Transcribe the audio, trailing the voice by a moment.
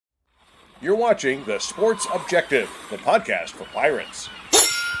You're watching The Sports Objective, the podcast for Pirates.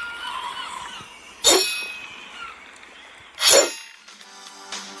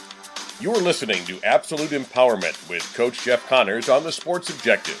 You're listening to Absolute Empowerment with Coach Jeff Connors on The Sports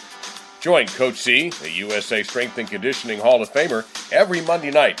Objective. Join Coach C, a USA Strength and Conditioning Hall of Famer, every Monday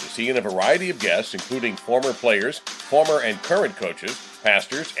night as he and a variety of guests, including former players, former and current coaches,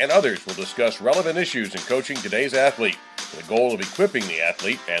 pastors, and others will discuss relevant issues in coaching today's athlete, with the goal of equipping the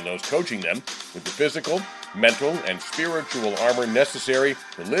athlete and those coaching them with the physical, mental, and spiritual armor necessary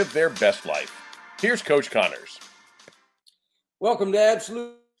to live their best life. Here's Coach Connors. Welcome to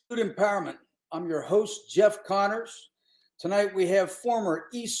Absolute Empowerment. I'm your host, Jeff Connors. Tonight we have former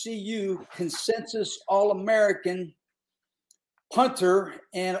ECU Consensus All-American punter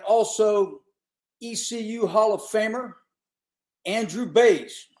and also ECU Hall of Famer, Andrew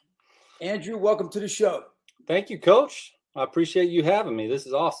Bays. Andrew, welcome to the show. Thank you, Coach. I appreciate you having me. This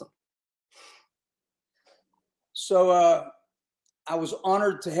is awesome. So I was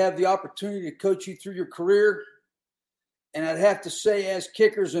honored to have the opportunity to coach you through your career. And I'd have to say, as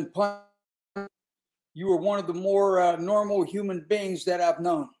kickers and punters, you were one of the more normal human beings that I've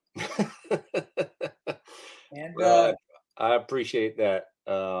known. And well, I appreciate that.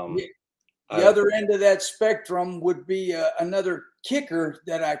 The other end of that spectrum would be another kicker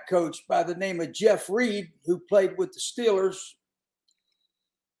that I coached by the name of Jeff Reed, who played with the Steelers.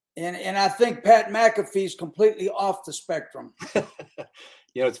 And I think Pat McAfee's completely off the spectrum.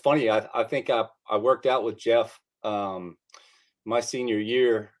 It's funny. I think I worked out with Jeff my senior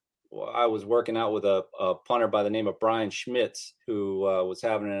year. I was working out with a punter by the name of Brian Schmitz, who was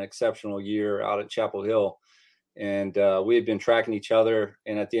having an exceptional year out at Chapel Hill. And we had been tracking each other.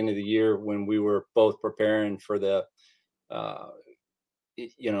 And at the end of the year, when we were both preparing for the,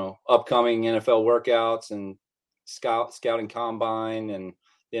 upcoming NFL workouts and scouting combine and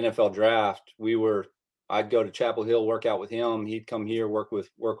the NFL draft, I'd go to Chapel Hill, work out with him. He'd come here, work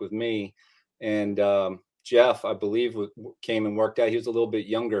with me. And Jeff, I believe, came and worked out. He was a little bit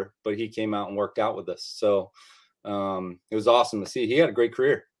younger, but he came out and worked out with us. So it was awesome to see. He had a great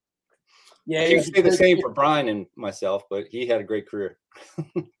career. Yeah, I can't say the same for Brian and myself, but he had a great career.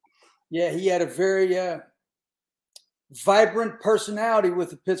 Yeah, he had a very vibrant personality with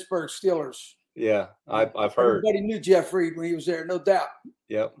the Pittsburgh Steelers. Yeah, I've heard. Everybody knew Jeff Reed when he was there, no doubt.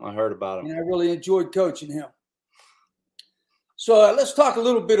 Yep, I heard about him. And I really enjoyed coaching him. So let's talk a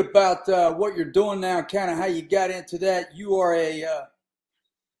little bit about what you're doing now, kind of how you got into that. You are a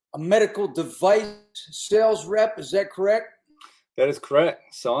medical device sales rep. Is that correct? That is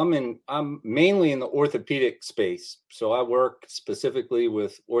correct. So I'm mainly in the orthopedic space. So I work specifically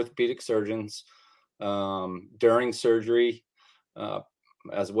with orthopedic surgeons during surgery,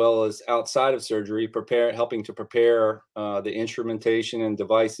 as well as outside of surgery, helping to prepare the instrumentation and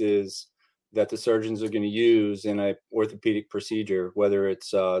devices that the surgeons are going to use in a orthopedic procedure, whether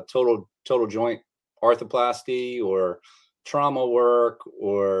it's total joint arthroplasty or trauma work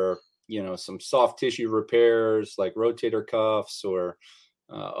or, some soft tissue repairs like rotator cuffs or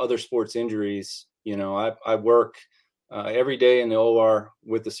other sports injuries. I work every day in the OR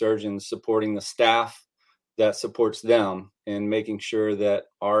with the surgeons, supporting the staff that supports them and making sure that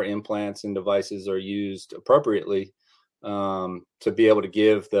our implants and devices are used appropriately to be able to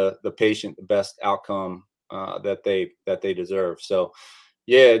give the patient the best outcome that they deserve. So,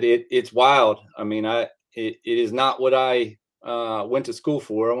 yeah, it's wild. I mean, it is not what I went to school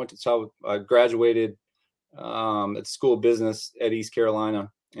for. I graduated at the School of Business at East Carolina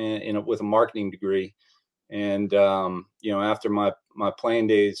with a marketing degree. And after my playing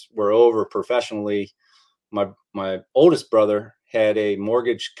days were over professionally, my oldest brother had a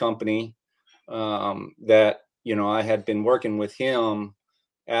mortgage company that I had been working with him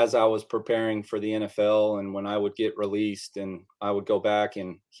as I was preparing for the NFL, and when I would get released and I would go back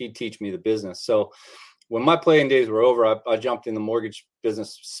and he'd teach me the business. So when my playing days were over, I jumped in the mortgage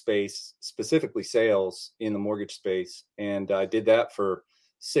business space, specifically sales in the mortgage space. And I did that for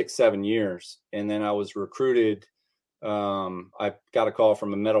 6-7 years. And then I was recruited. I got a call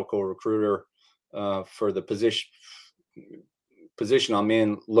from a medical recruiter for the position I'm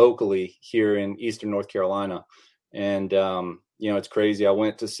in locally here in Eastern North Carolina. And, it's crazy. I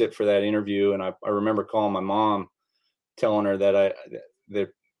went to sit for that interview, and I remember calling my mom, telling her that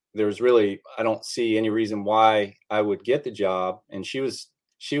there's really, I don't see any reason why I would get the job. And she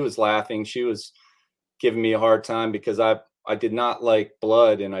was laughing. She was giving me a hard time because I did not like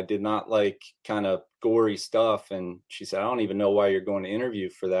blood and I did not like kind of gory stuff. And she said, I don't even know why you're going to interview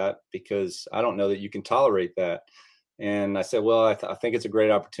for that, because I don't know that you can tolerate that. And I said, well, I think it's a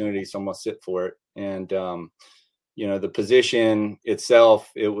great opportunity, so I'm going to sit for it. And, the position itself,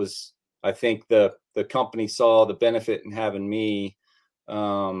 it was I think the company saw the benefit in having me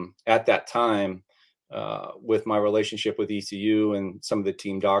at that time with my relationship with ECU and some of the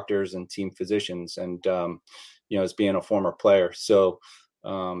team doctors and team physicians, and as being a former player. So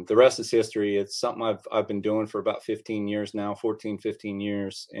the rest is history. It's something I've been doing for about 15 years now, 14, 15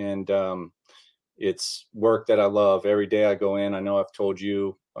 years. And it's work that I love. Every day I go in, I know I've told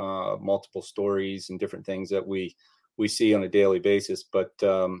you multiple stories and different things that we see on a daily basis, but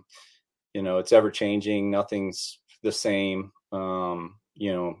it's ever changing. Nothing's the same, and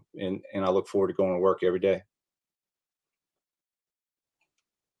I look forward to going to work every day.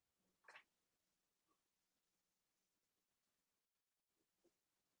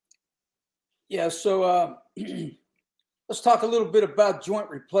 Yeah. So let's talk a little bit about joint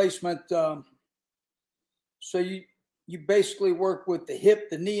replacement. So you basically work with the hip,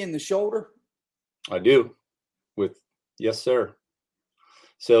 the knee, and the shoulder? I do. Yes, sir.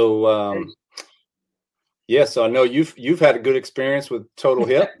 So so I know you've had a good experience with Total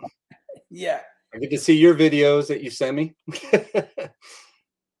Hip. Yeah. I get to see your videos that you send me.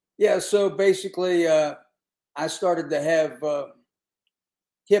 Yeah. So basically, I started to have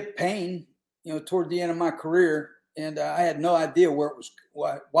hip pain, toward the end of my career, and I had no idea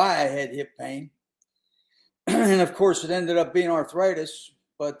why I had hip pain. And of course, it ended up being arthritis,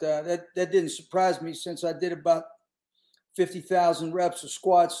 but that didn't surprise me, since I did about 50,000 reps of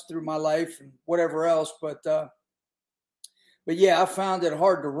squats through my life and whatever else. But yeah, I found it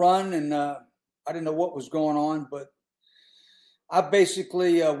hard to run, and I didn't know what was going on. But I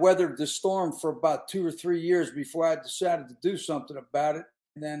basically weathered the storm for about 2 or 3 years before I decided to do something about it.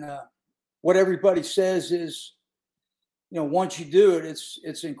 And then what everybody says is, once you do it,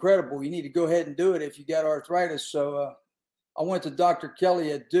 it's incredible. You need to go ahead and do it if you got arthritis. So I went to Dr.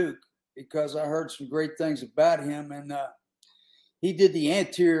 Kelly at Duke because I heard some great things about him, and he did the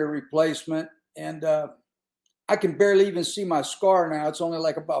anterior replacement, and I can barely even see my scar now. It's only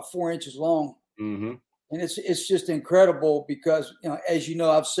like about 4 inches long. Mm-hmm. And it's just incredible because, as you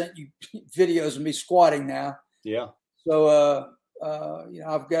know, I've sent you videos of me squatting now. Yeah. So,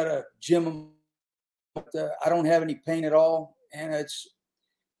 I've got a gym, but I don't have any pain at all. And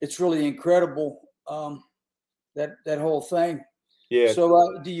it's really incredible, that whole thing. Yeah.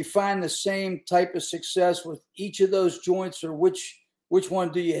 So do you find the same type of success with each of those joints, or which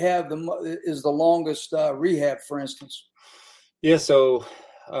one do you have is the longest rehab, for instance? Yeah. So,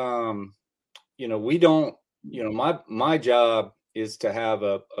 we don't, my job is to have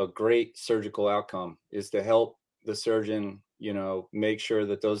a great surgical outcome, is to help the surgeon, make sure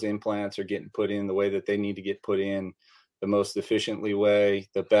that those implants are getting put in the way that they need to get put in, the most efficiently way,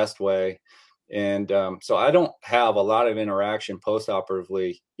 the best way. And so I don't have a lot of interaction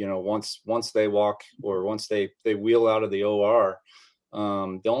post-operatively, once they walk, or once they wheel out of the OR.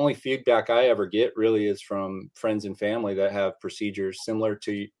 The only feedback I ever get really is from friends and family that have procedures similar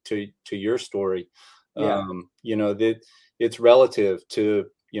to your story. Yeah. That it's relative to,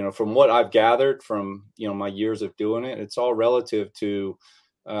 from what I've gathered from, my years of doing it, it's all relative to,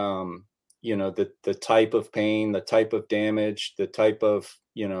 the type of pain, the type of damage, the type of,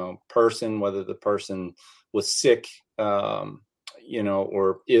 person, whether the person was sick,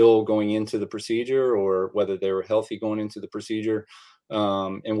 or ill going into the procedure, or whether they were healthy going into the procedure,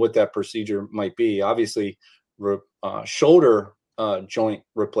 and what that procedure might be. Obviously, shoulder joint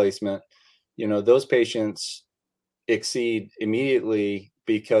replacement, those patients exceed immediately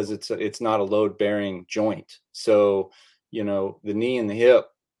because it's not a load bearing joint. So, the knee and the hip,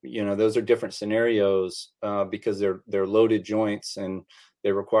 those are different scenarios because they're loaded joints, and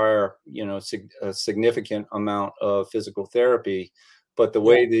they require, a significant amount of physical therapy. But the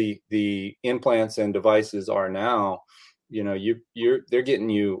way the implants and devices are now, they're getting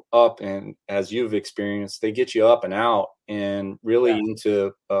you up, and as you've experienced, they get you up and out and really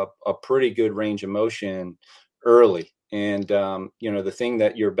into a pretty good range of motion early. And the thing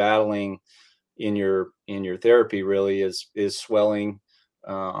that you're battling in your therapy really is swelling,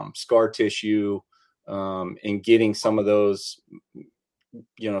 scar tissue, and getting some of those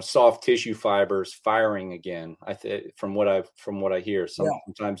soft tissue fibers firing again. From what I hear,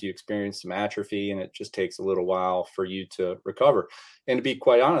 sometimes you experience some atrophy, and it just takes a little while for you to recover. And to be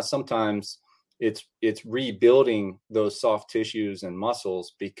quite honest, sometimes it's rebuilding those soft tissues and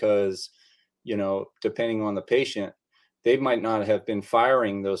muscles, because depending on the patient, they might not have been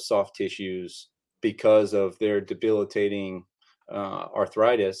firing those soft tissues because of their debilitating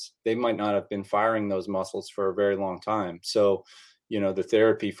arthritis. They might not have been firing those muscles for a very long time. So the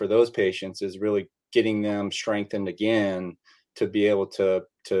therapy for those patients is really getting them strengthened again to be able to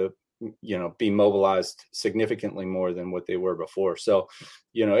be mobilized significantly more than what they were before. So,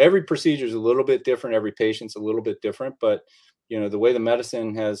 every procedure is a little bit different. Every patient's a little bit different, but the way the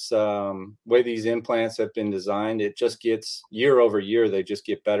medicine has, way these implants have been designed, it just gets year over year, they just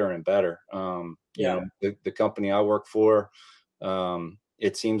get better and better. The company I work for,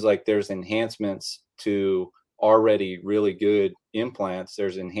 it seems like there's enhancements to already really good implants.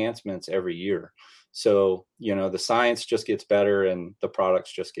 There's enhancements every year. So, the science just gets better and the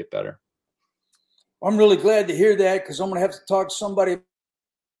products just get better. I'm really glad to hear that, because I'm going to have to talk to somebody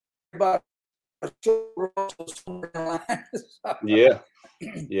about Yeah.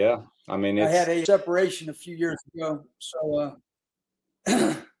 I mean, I had a separation a few years ago, so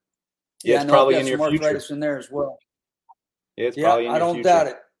it's probably in your future. Arthritis in there as well. It's probably in your future. I don't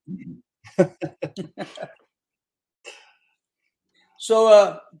doubt it.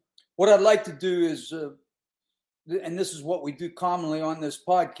 So, what I'd like to do is, and this is what we do commonly on this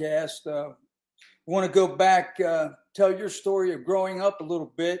podcast, we want to go back, tell your story of growing up a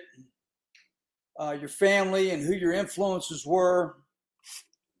little bit, your family and who your influences were.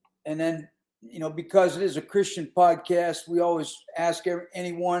 And then, because it is a Christian podcast, we always ask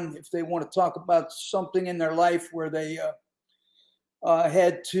anyone if they want to talk about something in their life where they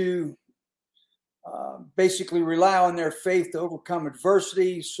had to basically rely on their faith to overcome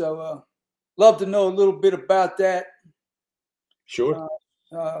adversity. So love to know a little bit about that. Sure.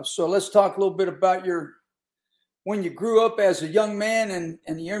 So let's talk a little bit about when you grew up as a young man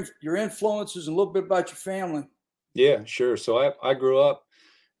and your influences, and a little bit about your family. Yeah, sure. So I grew up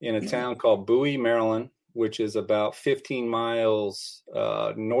in a town called Bowie, Maryland, which is about 15 miles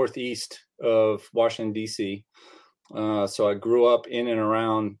northeast of Washington, D.C. So I grew up in and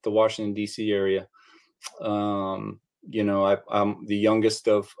around the Washington, D.C. area. I'm the youngest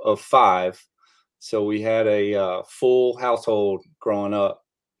of 5. So we had a full household growing up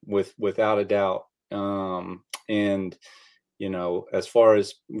without a doubt. And, as far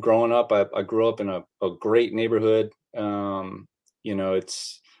as growing up, I grew up in a great neighborhood. I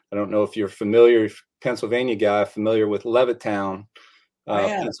don't know if you're familiar, Pennsylvania guy, familiar with Levittown,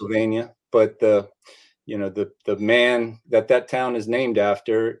 Pennsylvania, but the man that town is named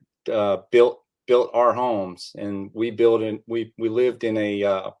after, built our homes, and we lived in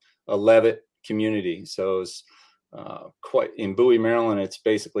a Levitt community. So it's quite in Bowie, Maryland. It's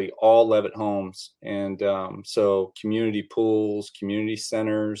basically all Levitt homes, and so community pools, community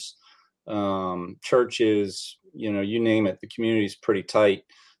centers, churches, you name it. The community is pretty tight,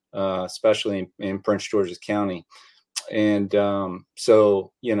 especially in Prince George's County. And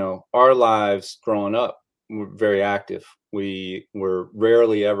so our lives growing up were very active. We were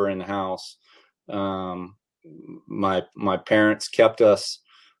rarely ever in the house. My parents kept us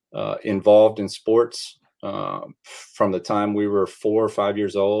involved in sports from the time we were 4 or 5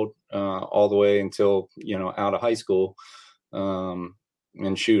 years old, all the way until out of high school. And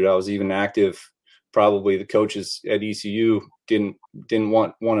shoot, I was even active. Probably the coaches at ECU didn't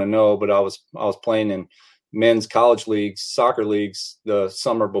want to know, but I was playing in men's college leagues, soccer leagues, the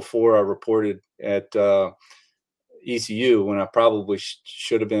summer before I reported at ECU, when I probably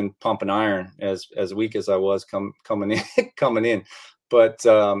should have been pumping iron, as weak as I was coming in. But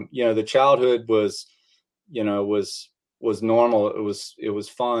the childhood was normal. It was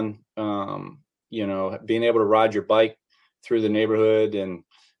fun. Being able to ride your bike through the neighborhood and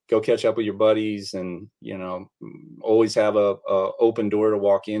go catch up with your buddies, and always have a open door to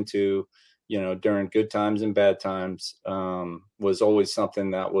walk into, during good times and bad times, was always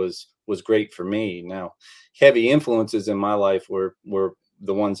something that was great for me. Now, heavy influences in my life were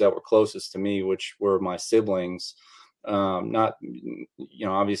the ones that were closest to me, which were my siblings. Not,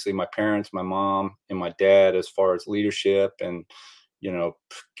 obviously my parents, my mom and my dad, as far as leadership and,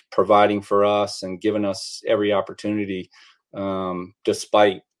 providing for us and giving us every opportunity,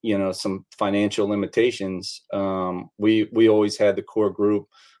 despite, some financial limitations. We always had the core group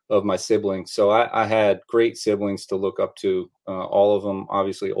of my siblings. So I had great siblings to look up to, all of them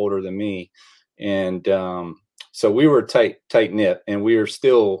obviously older than me. And, so we were tight knit, and we are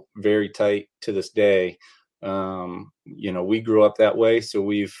still very tight to this day. We grew up that way. So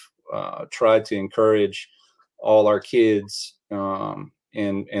we've, tried to encourage all our kids,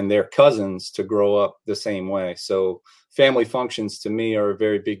 and their cousins to grow up the same way. So family functions to me are a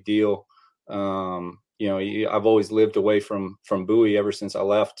very big deal. I've always lived away from Bowie ever since I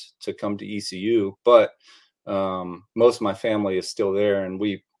left to come to ECU, but most of my family is still there. And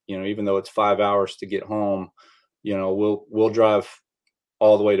we, even though it's 5 hours to get home, we'll drive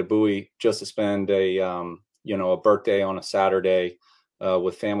all the way to Bowie just to spend a birthday on a Saturday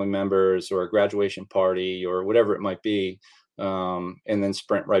with family members, or a graduation party, or whatever it might be. and then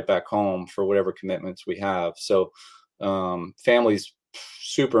sprint right back home for whatever commitments we have. So family's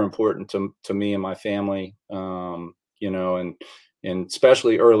super important to me and my family, and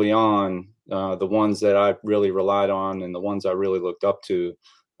especially early on, the ones that I really relied on and the ones I really looked up to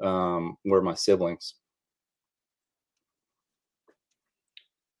were my siblings.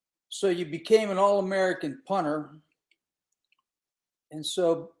 So you became an All-American punter. And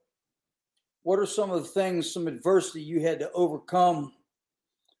so what are some of the things, some adversity you had to overcome?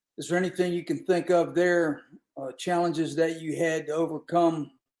 Is there anything you can think of there, challenges that you had to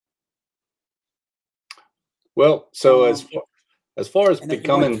overcome? Well, so as far as and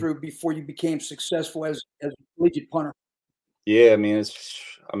becoming you went through before you became successful as a collegiate punter. Yeah, I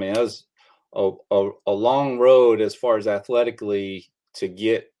was a long road as far as athletically to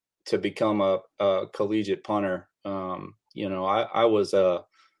get to become a collegiate punter. I was a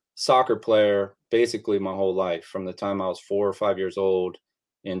soccer player basically my whole life, from the time I was 4 or 5 years old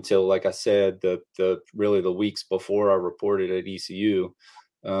until, like I said, really the weeks before I reported at ECU.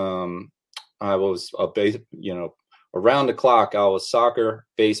 I was around the clock. I was soccer,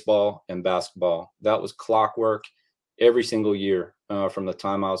 baseball, and basketball. That was clockwork every single year, from the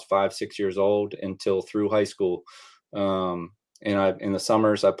time I was 5, 6 years old until through high school. And in the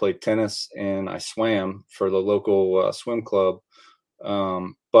summers, I played tennis and I swam for the local swim club.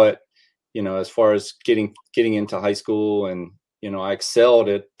 But as far as getting into high school, and I excelled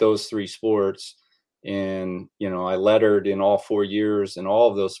at those 3 sports, and I lettered in all 4 years in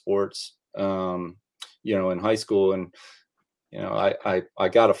all of those sports. In high school, and I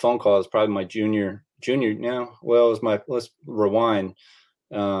got a phone call. It was probably my junior now. Well, it was let's rewind.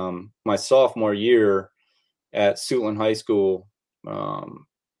 My sophomore year at Suitland High School,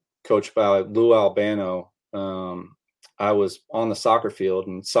 coached by Lou Albano. I was on the soccer field,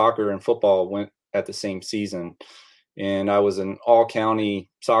 and soccer and football went at the same season. And I was an all-county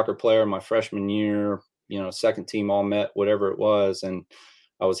soccer player my freshman year, second team All-Met, whatever it was. And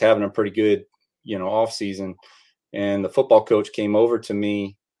I was having a pretty good, off season. And the football coach came over to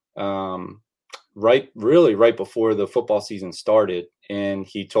me right before the football season started. And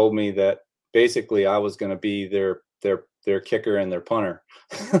he told me that basically I was going to be their kicker and their punter.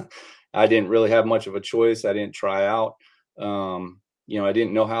 I didn't really have much of a choice. I didn't try out. I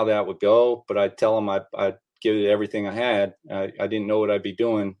didn't know how that would go, but I'd tell him I'd give it everything I had. I didn't know what I'd be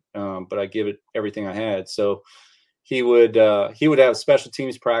doing, but I'd give it everything I had. So he would have special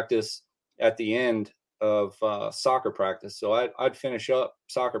teams practice at the end of soccer practice. So I'd finish up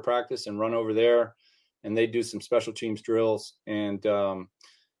soccer practice and run over there, and they'd do some special teams drills. And,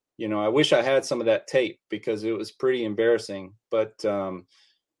 I wish I had some of that tape, because it was pretty embarrassing. But,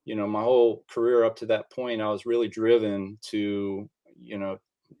 my whole career up to that point, I was really driven to,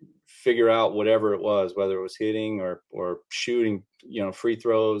 figure out whatever it was, whether it was hitting or shooting, free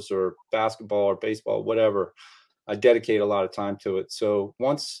throws or basketball or baseball, whatever. I dedicate a lot of time to it. So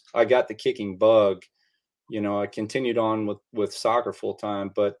once I got the kicking bug, I continued on with soccer full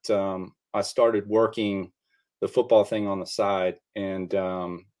time, but I started working the football thing on the side. And,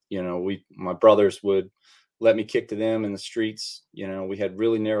 my brothers would let me kick to them in the streets. We had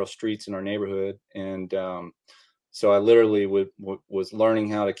really narrow streets in our neighborhood. And so I literally was learning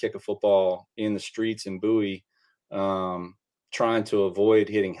how to kick a football in the streets in Bowie, trying to avoid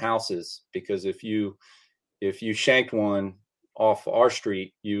hitting houses, because if you shanked one off our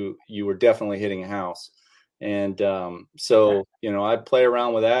street, you were definitely hitting a house. And so I'd play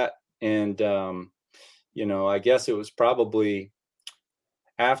around with that. And I guess it was probably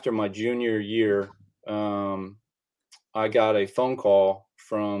after my junior year, I got a phone call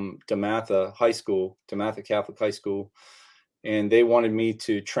from DeMatha Catholic High School, and they wanted me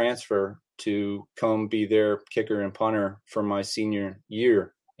to transfer to come be their kicker and punter for my senior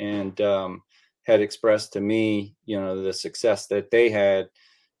year. And had expressed to me, the success that they had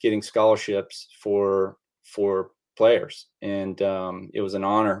getting scholarships for players. And it was an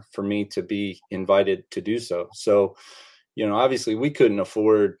honor for me to be invited to do so. So, obviously we couldn't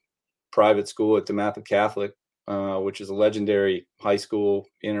afford private school at DeMatha Catholic, which is a legendary high school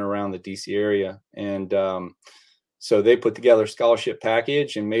in and around the DC area. And so they put together a scholarship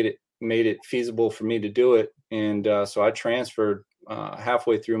package and made it feasible for me to do it. And so I transferred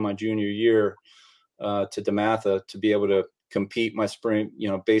halfway through my junior year to DeMatha to be able to compete my spring,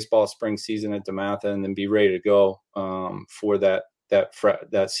 baseball spring season at DeMatha, and then be ready to go for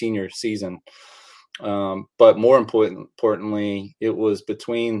that senior season. But more importantly, it was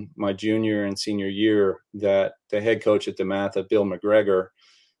between my junior and senior year that the head coach at DeMatha, Bill McGregor,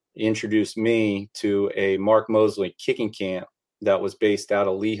 introduced me to a Mark Mosley kicking camp that was based out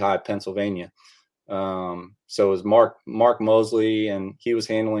of Lehigh, Pennsylvania. So it was Mark Mosley, and he was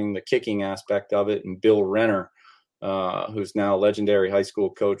handling the kicking aspect of it, and Bill Renner, who's now a legendary high school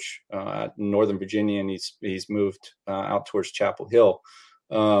coach at Northern Virginia, and he's moved out towards Chapel Hill,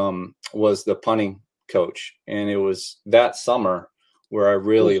 was the punting coach. And it was that summer where I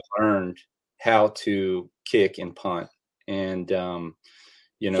really learned how to kick and punt. And,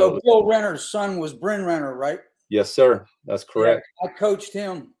 so Bill Renner's son was Bryn Renner, right? Yes, sir. That's correct. Yeah, I coached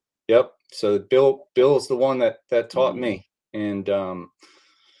him. Yep. So Bill is the one that taught me. And,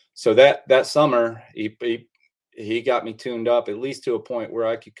 so that summer he got me tuned up at least to a point where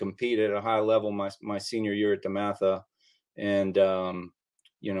I could compete at a high level my senior year at DeMatha. And,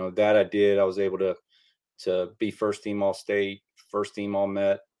 that I did. I was able to be first team All-State, first team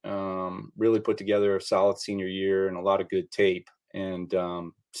All-Met, really put together a solid senior year and a lot of good tape. And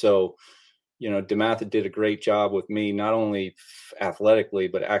so DeMatha did a great job with me, not only athletically,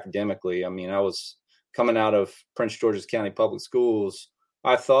 but academically. I mean, I was coming out of Prince George's County Public Schools.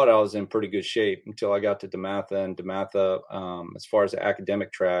 I thought I was in pretty good shape until I got to DeMatha. And DeMatha, as far as the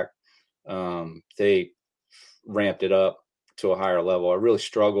academic track, they ramped it up to a higher level. I really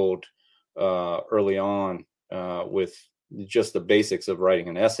struggled early on with just the basics of writing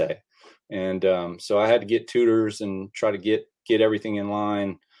an essay. And so I had to get tutors and try to get everything in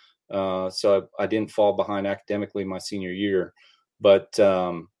line. So I didn't fall behind academically my senior year. But,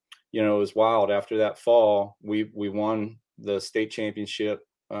 it was wild. After that fall, we won the state championship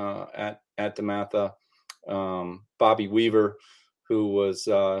at DeMatha. Bobby Weaver, who was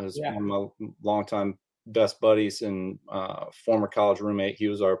one of my longtime best buddies and former college roommate, he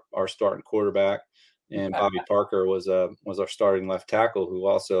was our starting quarterback. And Bobby Parker was our starting left tackle, who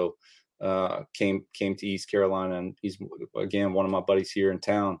also came to East Carolina, and he's again one of my buddies here in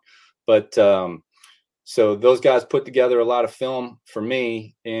town. But so those guys put together a lot of film for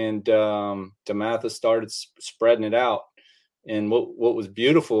me, and DeMatha started spreading it out. And what was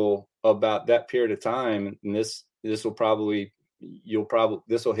beautiful about that period of time, and this will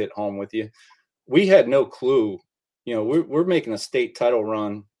hit home with you. We had no clue, we're making a state title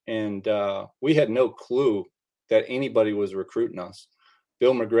run, and we had no clue that anybody was recruiting us.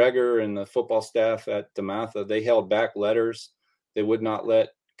 Bill McGregor and the football staff at DeMatha, they held back letters. They would not let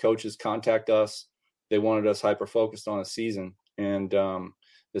coaches contact us. They wanted us hyper-focused on a season. And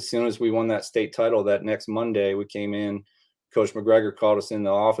as soon as we won that state title, that next Monday, we came in, Coach McGregor called us in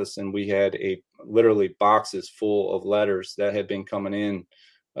the office, and we had literally boxes full of letters that had been coming in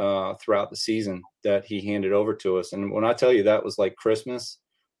throughout the season that he handed over to us. And when I tell you that was like Christmas,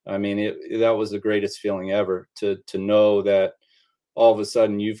 I mean, that was the greatest feeling ever to know that all of a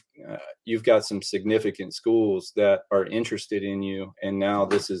sudden you've got some significant schools that are interested in you. And now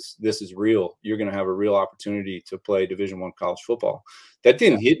this is real. You're going to have a real opportunity to play Division I college football. That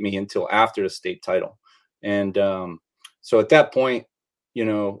didn't hit me until after the state title. And so at that point,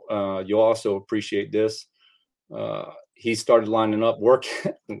 you'll also appreciate this. He started lining up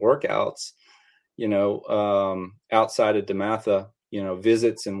workouts, outside of DeMatha,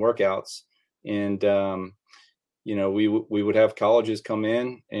 visits and workouts. And, we would have colleges come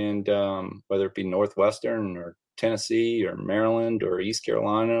in, and whether it be Northwestern or Tennessee or Maryland or East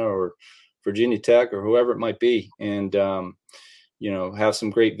Carolina or Virginia Tech or whoever it might be, and, have some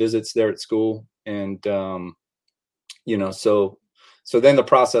great visits there at school. And, so then the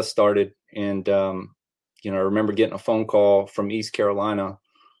process started. And, I remember getting a phone call from East Carolina.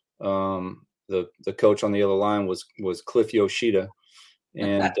 The coach on the other line was Cliff Yoshida.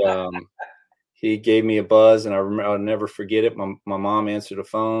 And he gave me a buzz, and I'll never forget it. My mom answered the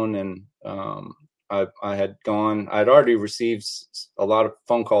phone, and I'd already received a lot of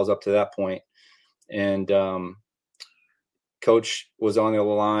phone calls up to that point. And Coach was on the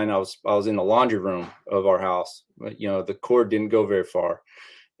other line. I was in the laundry room of our house, but the cord didn't go very far.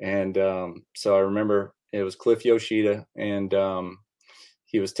 And so I remember it was Cliff Yoshida, and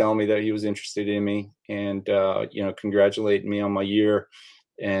he was telling me that he was interested in me, and congratulating me on my year.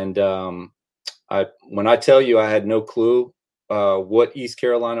 And when I tell you I had no clue what East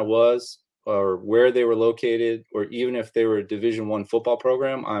Carolina was, or where they were located, or even if they were a Division I football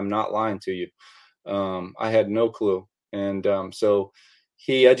program, I'm not lying to you. I had no clue. And so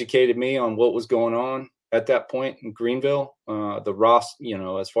he educated me on what was going on at that point in Greenville,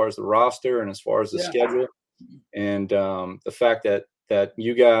 as far as the roster and as far as the schedule, and the fact that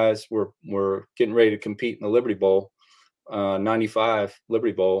you guys were getting ready to compete in the Liberty Bowl, 95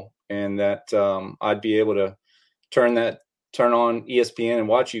 Liberty Bowl, and that I'd be able to turn on ESPN and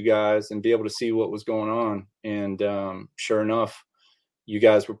watch you guys and be able to see what was going on. And sure enough, you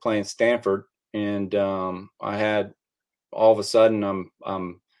guys were playing Stanford, and I had all of a sudden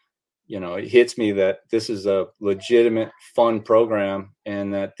I'm it hits me that this is a legitimate, fun program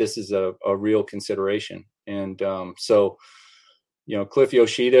and that this is a real consideration. And so, Cliff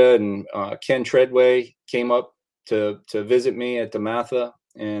Yoshida and Ken Treadway came up to visit me at DeMatha,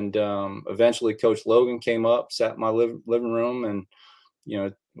 and eventually Coach Logan came up, sat in my living room, and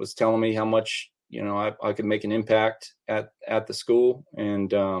was telling me how much I could make an impact at the school, and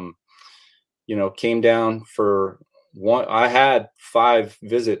came down for one. I had 5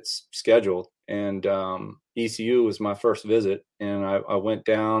 visits scheduled, and ECU was my first visit, and I went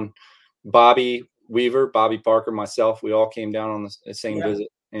down. Bobby Weaver, Bobby Parker, myself, we all came down on the same visit,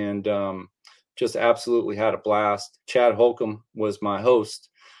 and just absolutely had a blast. Chad Holcomb was my host,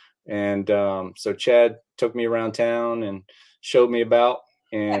 and so Chad took me around town and showed me about,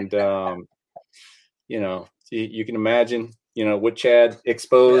 and you can imagine what Chad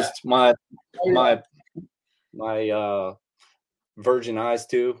exposed my virgin eyes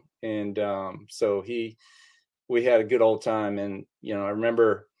to, and so we had a good old time. And I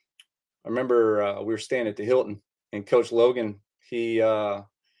remember we were staying at the Hilton, and Coach Logan, he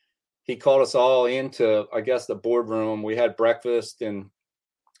called us all into, I guess, the boardroom. We had breakfast, and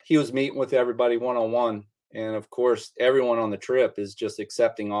he was meeting with everybody one-on-one. And of course, everyone on the trip is just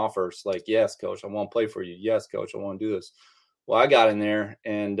accepting offers like, yes, coach, I want to play for you. Yes, coach, I want to do this. Well, I got in there,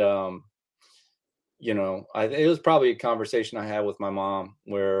 and it was probably a conversation I had with my mom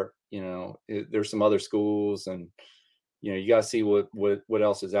where, there's some other schools, and, you got to see what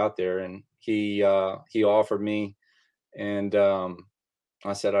else is out there. And he offered me, and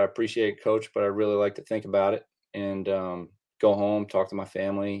I said, I appreciate it, coach, but I really like to think about it and go home, talk to my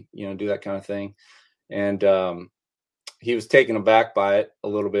family, do that kind of thing. And he was taken aback by it a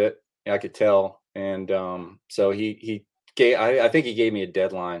little bit. I could tell. And so he gave, I think he gave me a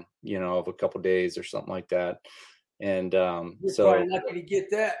deadline, of a couple of days or something like that. And you're probably lucky to get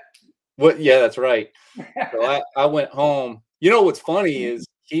that. Yeah, that's right. So I went home. What's funny is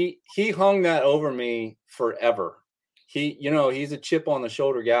he hung that over me forever. He's a chip on the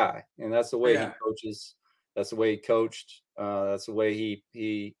shoulder guy, and that's the way he coaches. That's the way he coached. That's the way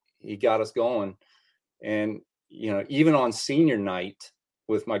he got us going. And, even on senior night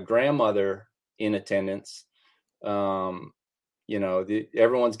with my grandmother in attendance, everyone's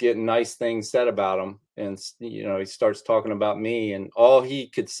getting nice things said about him. And, he starts talking about me, and all he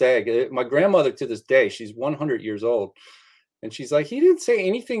could say, my grandmother to this day, she's 100 years old. And she's like, he didn't say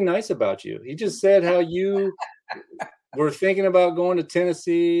anything nice about you. He just said how you were thinking about going to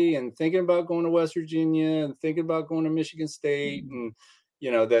Tennessee and thinking about going to West Virginia and thinking about going to Michigan State. And,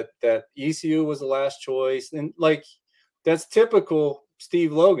 that ECU was the last choice. And like, that's typical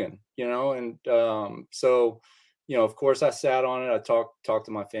Steve Logan, and so, of course I sat on it. I talked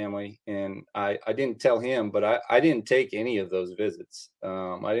to my family, and I didn't tell him, but I didn't take any of those visits.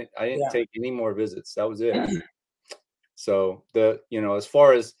 I didn't take any more visits. That was it. So as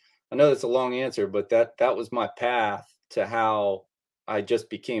far as, I know that's a long answer, but that was my path to how I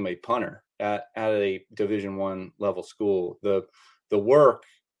just became a punter at a Division I level school. The work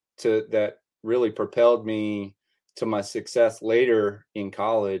that really propelled me to my success later in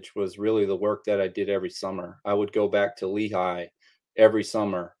college was really the work that I did every summer. I would go back to Lehigh every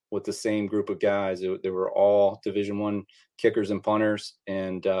summer with the same group of guys. They were all Division I kickers and punters,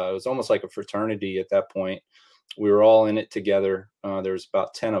 and it was almost like a fraternity at that point. We were all in it together. There was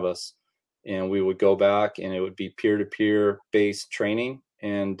about 10 of us, and we would go back, and it would be peer-to-peer based training.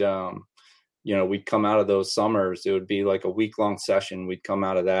 And, we'd come out of those summers. It would be like a week-long session. We'd come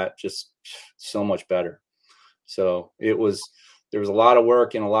out of that just so much better. So there was a lot of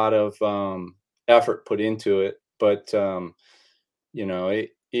work and a lot of effort put into it. But, I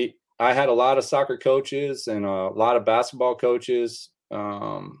had a lot of soccer coaches and a lot of basketball coaches,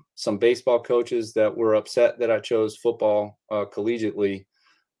 some baseball coaches that were upset that I chose football collegiately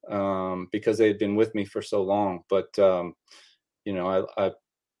because they had been with me for so long. But,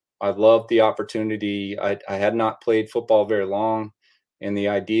 I loved the opportunity. I had not played football very long, and the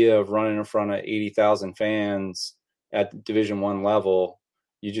idea of running in front of 80,000 fans at the Division I level,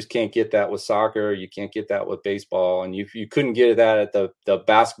 you just can't get that with soccer. You can't get that with baseball, and you couldn't get that at the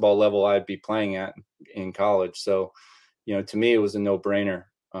basketball level I'd be playing at in college. So, to me, it was a no-brainer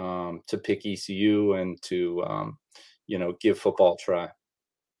to pick ECU and to give football a try.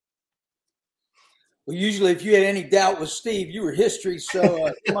 Well, usually if you had any doubt with Steve, you were history,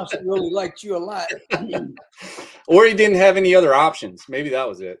 so he must have really liked you a lot. Or he didn't have any other options. Maybe that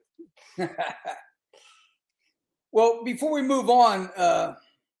was it. Well, before we move on,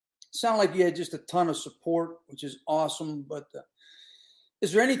 sound like you had just a ton of support, which is awesome. But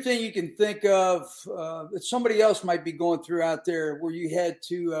Is there anything you can think of that somebody else might be going through out there where you had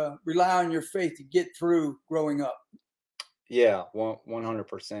to rely on your faith to get through growing up? Yeah,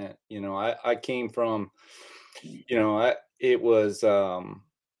 100%. I came from, it was, I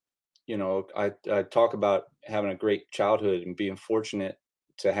talk about having a great childhood and being fortunate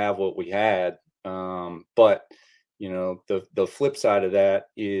to have what we had. But the flip side of that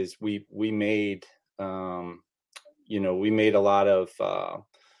is we made, we made a lot of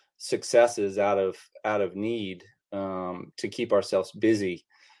successes out of need, to keep ourselves busy.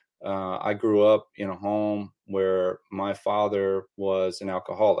 I grew up in a home where my father was an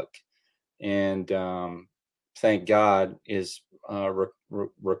alcoholic, and thank God is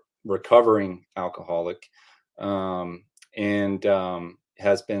recovering alcoholic, and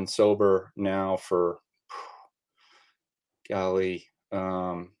has been sober now for, golly,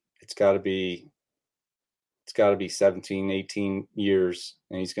 it's got to be 17, 18 years,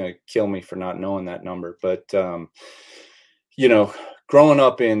 and he's going to kill me for not knowing that number. But, growing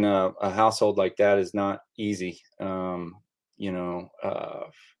up in a household like that is not easy.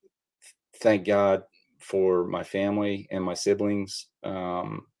 Thank God for my family and my siblings.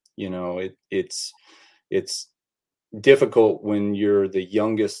 It's difficult when you're the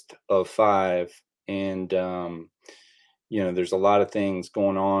youngest of five, and, there's a lot of things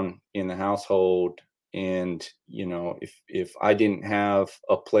going on in the household. And, if I didn't have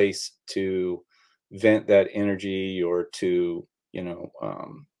a place to vent that energy, or to,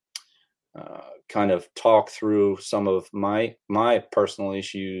 kind of talk through some of my personal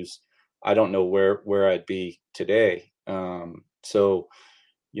issues, I don't know where I'd be today. So,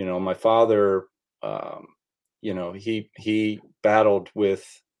 my father, he battled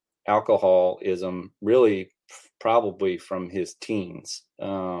with alcoholism really probably from his teens,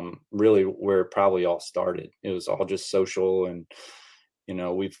 really where it probably all started. It was all just social, and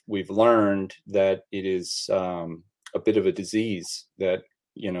we've learned that it is a bit of a disease that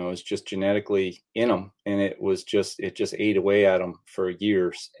is just genetically in them, and it just ate away at him for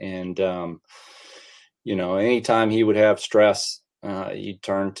years. And anytime he would have stress, he'd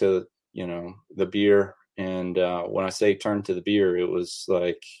turn to the beer. And when I say turn to the beer, it was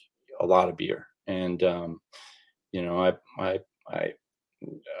like a lot of beer. And I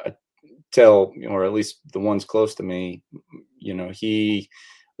tell, or at least the ones close to me, he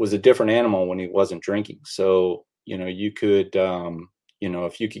was a different animal when he wasn't drinking. So, you could,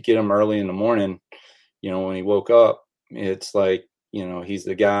 if you could get him early in the morning, when he woke up, it's like, he's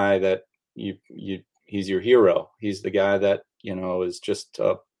the guy that he's your hero. He's the guy that, is just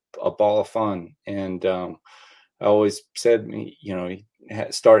a ball of fun. And I always said,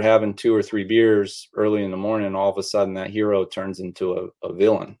 start having 2 or 3 beers early in the morning, all of a sudden that hero turns into a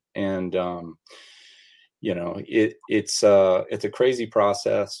villain. And, it's a crazy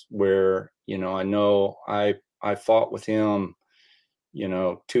process where, I know I fought with him,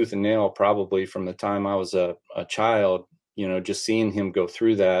 tooth and nail, probably from the time I was a child, just seeing him go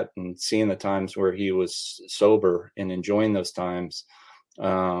through that and seeing the times where he was sober and enjoying those times,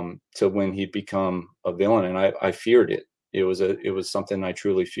 to when he'd become a villain. And I feared it. It was something I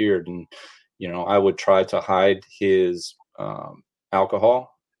truly feared. And, I would try to hide his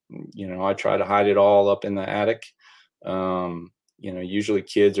alcohol. I try to hide it all up in the attic. Usually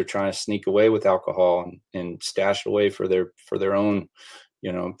kids are trying to sneak away with alcohol and stash it away for their own,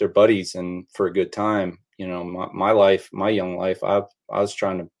 their buddies, and for a good time. My young life, I was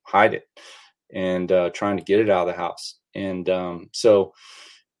trying to hide it and trying to get it out of the house. And so,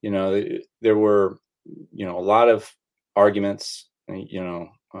 there were, a lot of arguments, a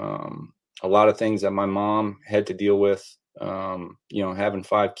lot of things that my mom had to deal with, having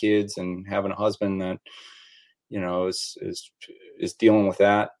 5 kids and having a husband that, is dealing with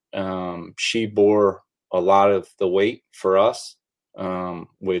that. She bore a lot of the weight for us,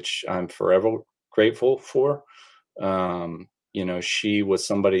 which I'm forever grateful for. She was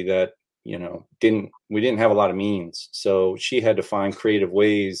somebody that, we didn't have a lot of means. So she had to find creative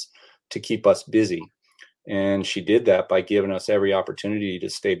ways to keep us busy. And she did that by giving us every opportunity to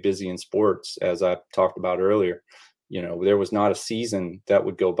stay busy in sports. As I talked about earlier, there was not a season that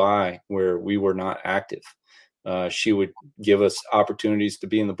would go by where we were not active. She would give us opportunities to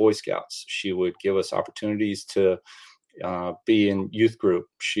be in the Boy Scouts. She would give us opportunities to be in youth group.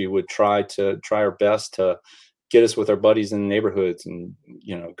 She would try her best to get us with our buddies in the neighborhoods and,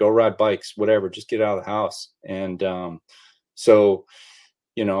 go ride bikes, whatever, just get out of the house. And so,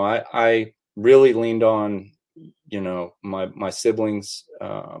 I really leaned on, my siblings.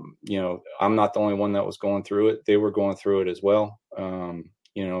 I'm not the only one that was going through it. They were going through it as well.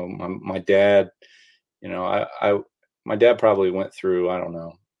 My dad, my dad probably went through, I don't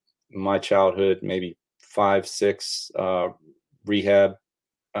know, my childhood, maybe 5, 6 rehab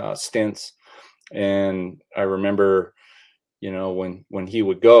stints. And I remember, when he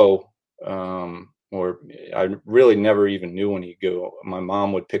would go, or I really never even knew when he'd go. My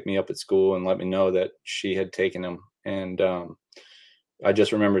mom would pick me up at school and let me know that she had taken him. And I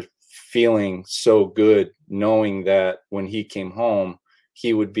just remember feeling so good knowing that when he came home,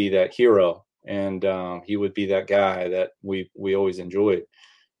 he would be that hero, and he would be that guy that we always enjoyed.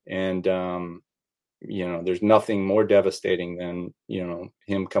 And there's nothing more devastating than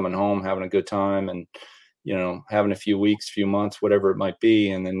him coming home, having a good time, and having a few weeks, few months, whatever it might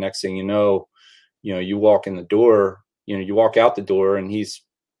be, and then next thing you know, you walk in the door, you walk out the door and he's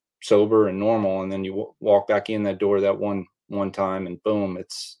sober and normal, and then you walk back in that door that one time, and boom,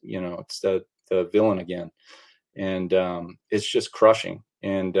 it's it's the villain again. And it's just crushing.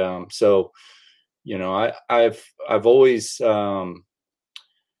 And so I've always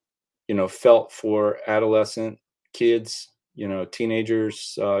felt for adolescent kids,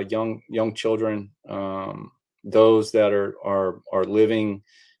 teenagers, young children, those that are living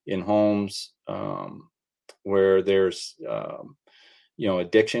in homes where there's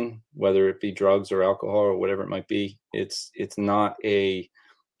addiction, whether it be drugs or alcohol or whatever it might be. It's not a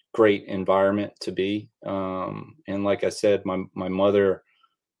great environment to be. And like I said, my mother,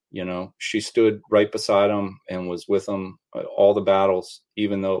 she stood right beside him and was with him all the battles,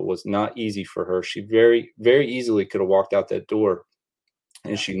 even though it was not easy for her. She very, very easily could have walked out that door,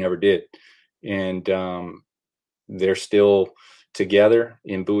 and she never did. And they're still together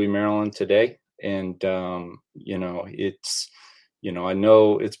in Bowie, Maryland today. And, it's, I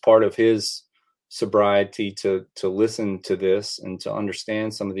know it's part of his sobriety to listen to this and to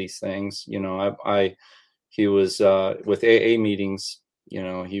understand some of these things. He was with AA meetings,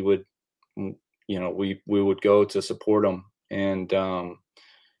 he would, we would go to support him. And,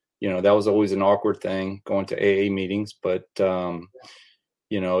 that was always an awkward thing, going to AA meetings, but,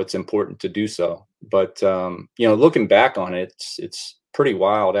 it's important to do so. But, looking back on it, it's pretty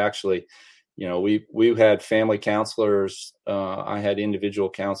wild, actually. We've had family counselors. I had individual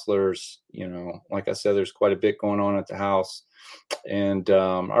counselors. Like I said, there's quite a bit going on at the house. And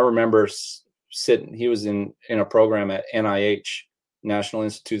I remember sitting. He was in a program at NIH, National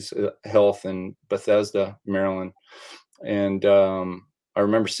Institutes of Health, in Bethesda, Maryland. And I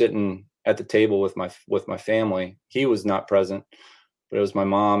remember sitting at the table with my family. He was not present, but it was my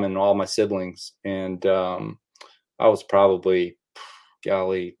mom and all my siblings. And I was probably,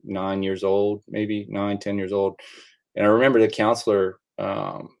 9 years old, maybe 9, 10 years old. And I remember the counselor,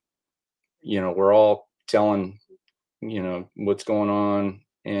 we're all telling, what's going on,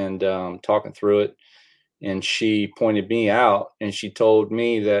 and talking through it. And she pointed me out, and she told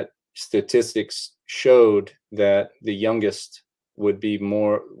me that statistics showed that the youngest would be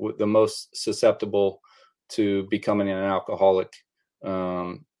the most susceptible to becoming an alcoholic,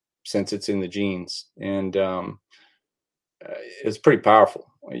 since it's in the genes. And it's pretty powerful.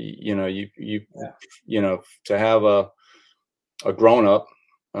 To have a grown up,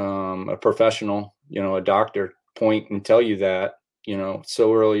 a professional, a doctor point and tell you that,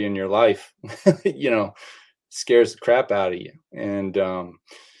 so early in your life, scares the crap out of you. And,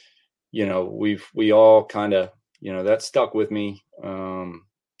 we all kind of, that stuck with me. And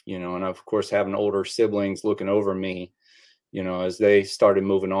of course, having older siblings looking over me, as they started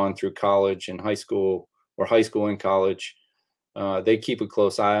moving on through college and high school and college, they keep a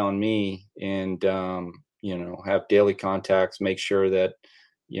close eye on me, and, have daily contacts, make sure that,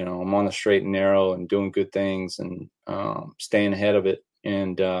 I'm on the straight and narrow and doing good things, and staying ahead of it,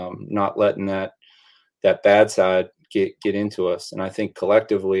 and not letting that bad side get into us. And I think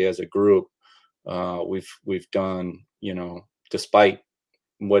collectively as a group, we've done, despite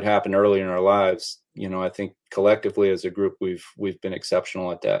what happened early in our lives, I think collectively as a group, we've been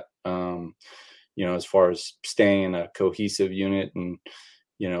exceptional at that. As far as staying in a cohesive unit, and,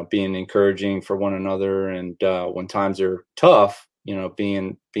 being encouraging for one another. And when times are tough,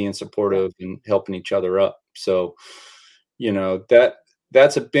 being supportive and helping each other up. So,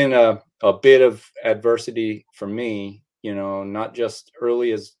 that's been a bit of adversity for me, not just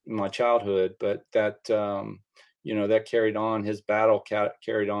early as my childhood, but that, that carried on. His battle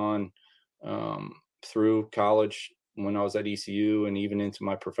carried on through college, when I was at ECU, and even into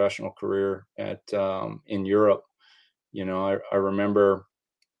my professional career in Europe. I remember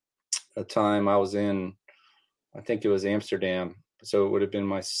a time I was in, I think it was Amsterdam. So it would have been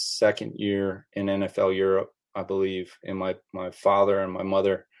my second year in NFL Europe, I believe. And my father and my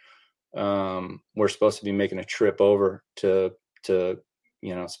mother were supposed to be making a trip over to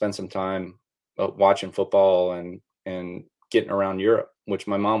spend some time watching football and and getting around Europe, which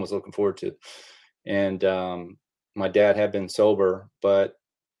my mom was looking forward to. And my dad had been sober, but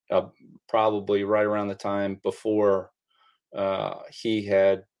probably right around the time before he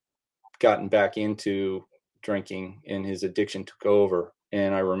had gotten back into drinking and his addiction took over.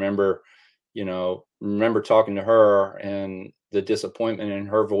 And I remember talking to her and the disappointment in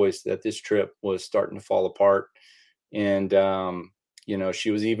her voice that this trip was starting to fall apart. And,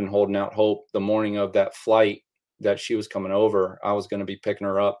 she was even holding out hope the morning of that flight that she was coming over. I was going to be picking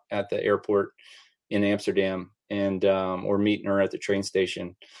her up at the airport in Amsterdam and, or meeting her at the train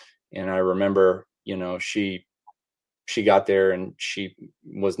station. And I remember, she got there and she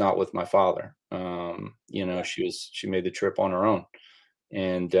was not with my father. She made the trip on her own.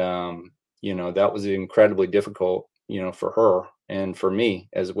 And, that was incredibly difficult, for her and for me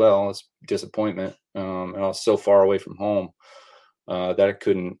as well as disappointment. And I was so far away from home that I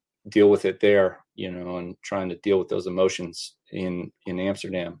couldn't deal with it there, and trying to deal with those emotions in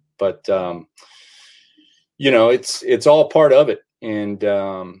Amsterdam. But, it's all part of it. And,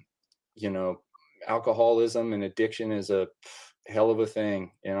 alcoholism and addiction is a hell of a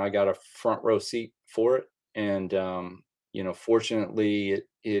thing. And I got a front row seat for it. And, fortunately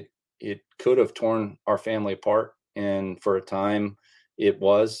it could have torn our family apart. And for a time it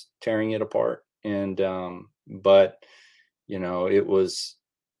was tearing it apart. And, but, it was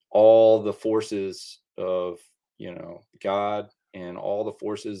all the forces of, God and all the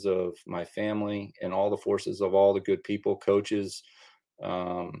forces of my family and all the forces of all the good people, coaches,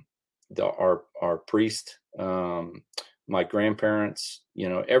 our priest, my grandparents,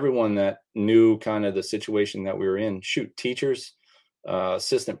 everyone that knew kind of the situation that we were in, teachers,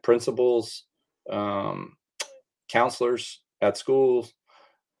 assistant principals, counselors at schools,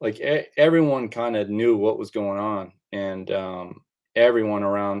 like everyone kind of knew what was going on. And, everyone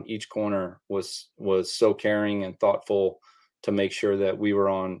around each corner was so caring and thoughtful to make sure that we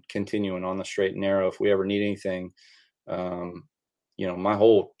were continuing on the straight and narrow. If we ever need anything, my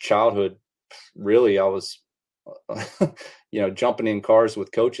whole childhood, really, I was, jumping in cars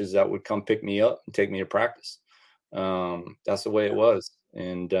with coaches that would come pick me up and take me to practice. That's the way it was.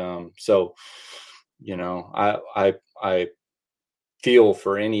 And, so, I feel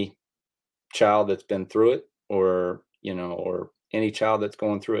for any child that's been through it or any child that's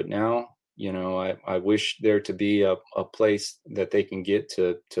going through it now. I wish there to be a place that they can get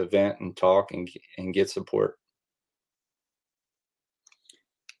to vent and talk and get support.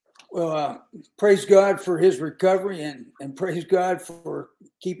 Well, praise God for his recovery and praise God for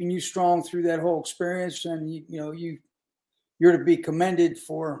keeping you strong through that whole experience. And, you're to be commended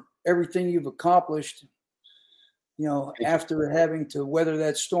for everything you've accomplished, after having to weather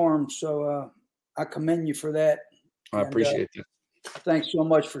that storm. So I commend you for that. I appreciate it. Thanks so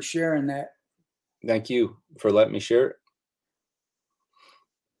much for sharing that. Thank you for letting me share it.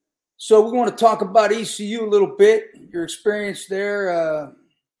 So we want to talk about ECU a little bit, your experience there.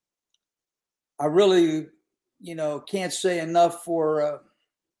 I really, can't say enough for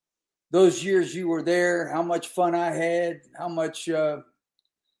those years you were there, how much fun I had, how much I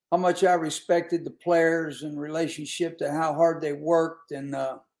respected the players in relationship to how hard they worked and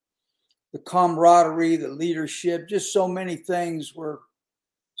the camaraderie, the leadership, just so many things were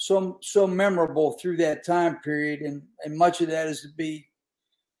so memorable through that time period. And much of that is to be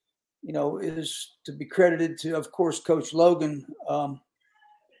credited to, of course, Coach Logan.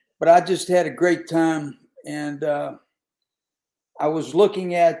 But I just had a great time. And I was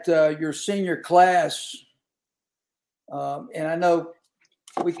looking at your senior class. And I know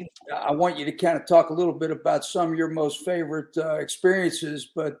I want you to kind of talk a little bit about some of your most favorite experiences,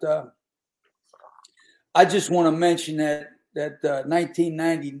 but I just want to mention that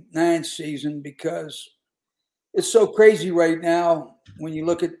 1999 season because it's so crazy right now when you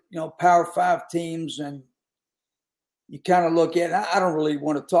look at Power 5 teams and you kind of look at. I don't really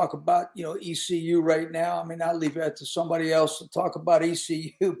want to talk about ECU right now. I mean, I'll leave that to somebody else to talk about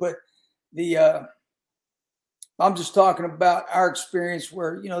ECU, but I'm just talking about our experience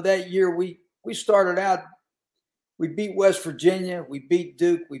where that year we started out. We beat West Virginia, we beat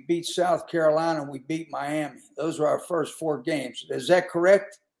Duke, we beat South Carolina, and we beat Miami. Those were our first 4 games. Is that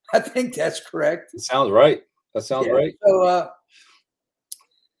correct? I think that's correct. It sounds right. That sounds right. So,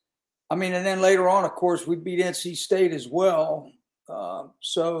 and then later on, of course, we beat NC State as well.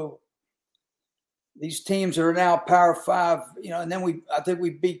 So these teams are now Power 5, and then I think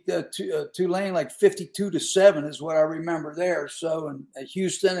we beat Tulane like 52-7 is what I remember there. So, and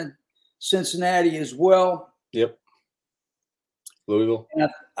Houston and Cincinnati as well. Yep. Louisville. And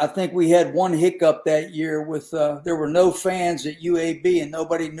I think we had one hiccup that year with there were no fans at UAB and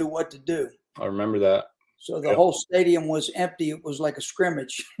nobody knew what to do. I remember that. So the whole stadium was empty. It was like a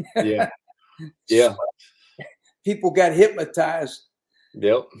scrimmage. Yeah. Yeah. People got hypnotized.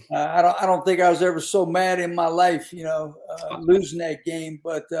 Yep. I don't think I was ever so mad in my life, losing that game.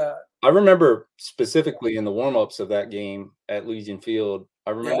 But I remember specifically in the warm-ups of that game at Legion Field.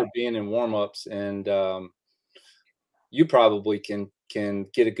 I remember being in warm-ups, and you probably can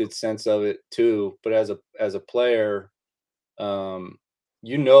get a good sense of it too. But as a player,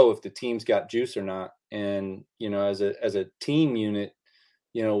 if the team's got juice or not. And, as a team unit,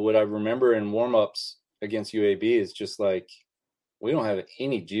 what I remember in warm-ups against UAB is just like, we don't have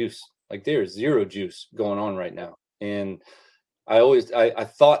any juice. Like, there's zero juice going on right now. And I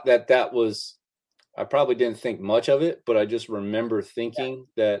thought that was, I probably didn't think much of it, but I just remember thinking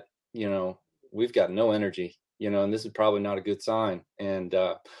that, we've got no energy, and this is probably not a good sign. And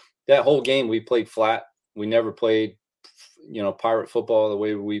that whole game we played flat. We never played, pirate football the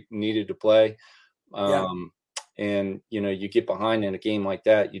way we needed to play. And, you get behind in a game like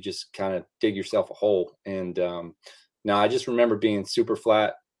that, you just kind of dig yourself a hole. And no, I just remember being super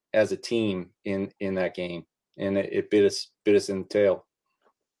flat as a team in that game, and it bit us in the tail.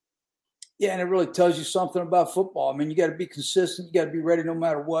 Yeah, and it really tells you something about football. I mean, you got to be consistent. You got to be ready no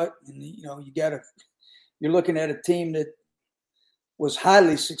matter what. And, you're looking at a team that was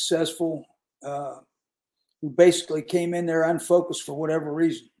highly successful, who basically came in there unfocused for whatever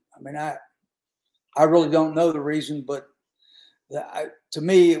reason. I mean, I really don't know the reason, but to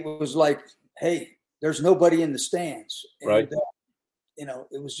me, it was like, hey, there's nobody in the stands. And, right.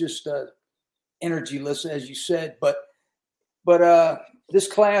 It was just energyless, as you said. But this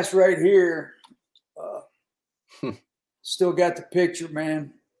class right here still got the picture,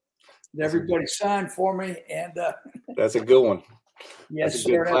 man. Everybody signed for me, and that's a good one. Yes, that's a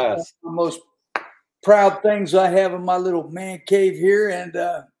sir. good class. That's one of the most proud things I have in my little man cave here. And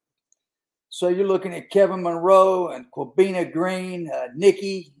so you're looking at Kevin Monroe and Quabina Green,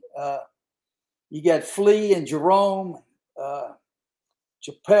 Nikki. You got Flea and Jerome,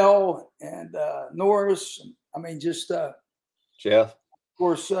 Chappelle and Norris. I mean, just Jeff. Of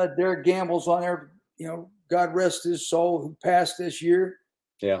course, Derek Gamble's on there. God rest his soul, who passed this year.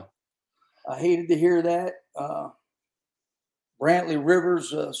 Yeah, I hated to hear that. Brantley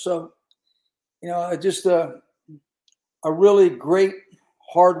Rivers. So, just a really great,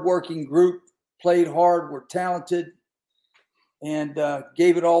 hardworking group. Played hard, were talented, and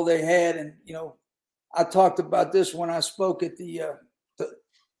gave it all they had. And I talked about this when I spoke at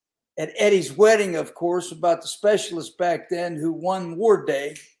at Eddie's wedding, of course, about the specialist back then who won War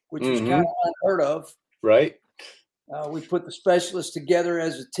Day, which was kind of unheard of. Right. We put the specialists together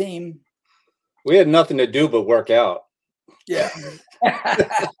as a team. We had nothing to do but work out. Yeah.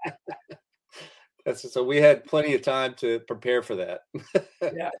 So we had plenty of time to prepare for that.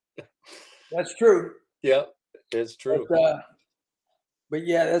 Yeah, that's true. Yeah, it's true. But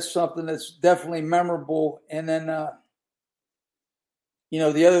yeah, that's something that's definitely memorable. And then,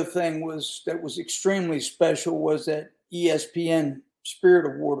 the other thing that was extremely special was that ESPN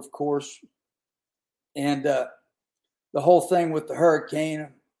Spirit Award, of course. And the whole thing with the Hurricane,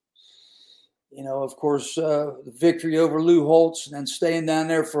 of course, the victory over Lou Holtz, and then staying down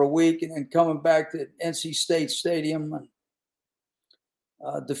there for a week, and then coming back to NC State Stadium and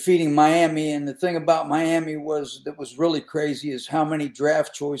defeating Miami. And the thing about Miami that was really crazy is how many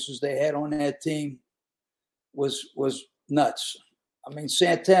draft choices they had on that team was nuts. I mean,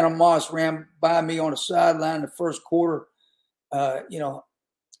 Santana Moss ran by me on the sideline in the first quarter. I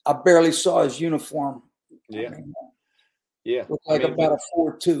barely saw his uniform. Yeah. I mean, yeah. Looked like about a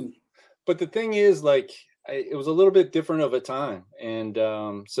 4.2. But the thing is, it was a little bit different of a time. And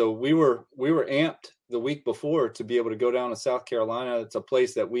so we were amped the week before to be able to go down to South Carolina. It's a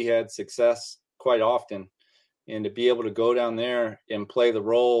place that we had success quite often. And to be able to go down there and play the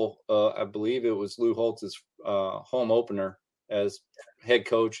role, I believe it was Lou Holtz's home opener as head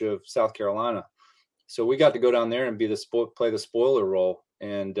coach of South Carolina. So we got to go down there and play the spoiler role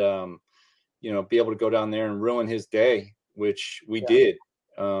and, be able to go down there and ruin his day, which we did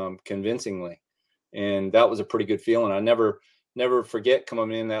convincingly. And that was a pretty good feeling. I never forget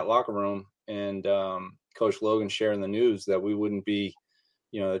coming in that locker room and Coach Logan sharing the news that we wouldn't be,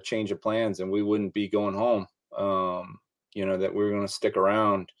 a change of plans and we wouldn't be going home, that we were going to stick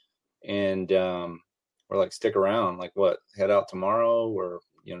around. And we're like, stick around, like what, head out tomorrow or,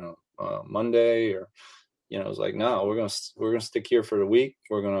 Monday or, it was like, no, we're going to stick here for the week.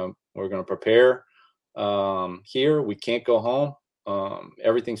 We're going to prepare here. We can't go home.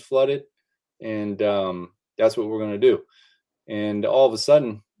 Everything's flooded. And that's what we're going to do. And all of a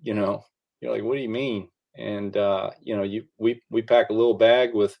sudden, you're like, what do you mean? And, we pack a little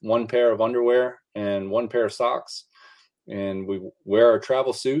bag with one pair of underwear and one pair of socks, and we wear our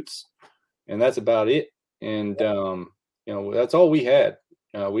travel suits, and that's about it. And, that's all we had.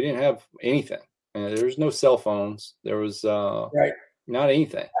 We didn't have anything. There was no cell phones. There was not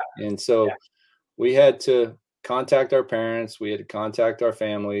anything. And so we had to contact our parents. We had to contact our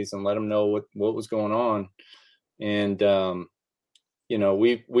families and let them know what was going on. And,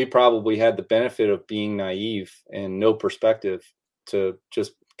 we probably had the benefit of being naive and no perspective to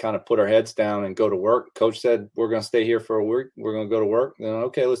just kind of put our heads down and go to work. Coach said, we're going to stay here for a week. We're going to go to work. Then,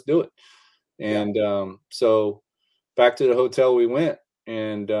 okay, let's do it. And so back to the hotel we went.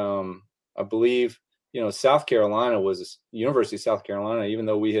 And I believe, South Carolina was University of South Carolina, even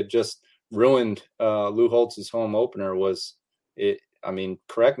though we had just ruined Lou Holtz's home opener,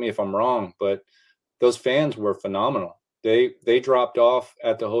 correct me if I'm wrong, but those fans were phenomenal. They dropped off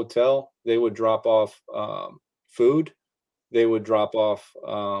at the hotel. They would drop off food. They would drop off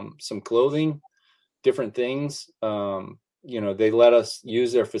some clothing, different things. They let us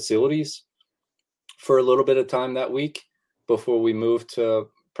use their facilities for a little bit of time that week before we moved to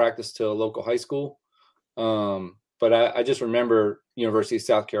practice to a local high school. But I just remember University of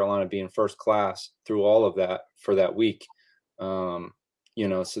South Carolina being first class through all of that for that week. So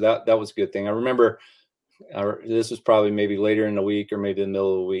that was a good thing. I remember this was probably maybe later in the week or maybe the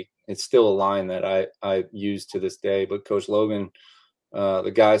middle of the week. It's still a line that I use to this day, but Coach Logan,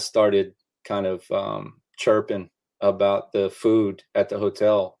 the guys started kind of chirping about the food at the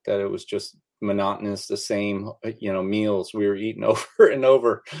hotel, that it was just monotonous, the same, meals we were eating over and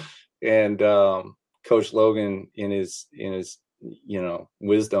over. And Coach Logan, in his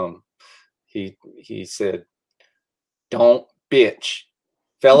wisdom, he said, "Don't bitch,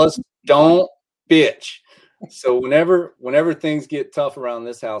 fellas, don't bitch." So whenever things get tough around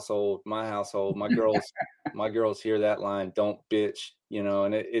this household, my girls hear that line, "Don't bitch,"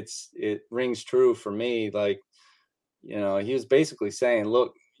 and it rings true for me. Like, he was basically saying,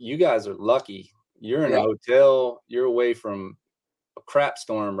 look, you guys are lucky. You're in a hotel, you're away from a crap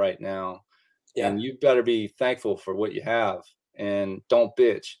storm right now. Yeah. And you better be thankful for what you have and don't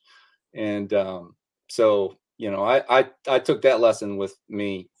bitch. And so, I took that lesson with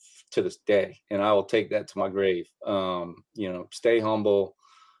me to this day, and I will take that to my grave. Stay humble,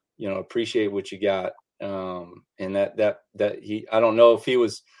 appreciate what you got. And I don't know if he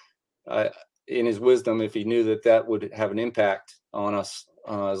was in his wisdom, if he knew that would have an impact on us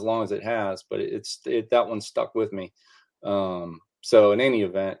as long as it has, but that one stuck with me. So in any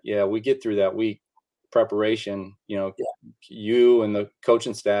event, we get through that week preparation, you and the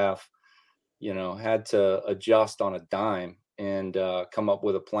coaching staff, had to adjust on a dime and come up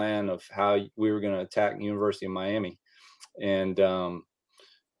with a plan of how we were going to attack the University of Miami. And,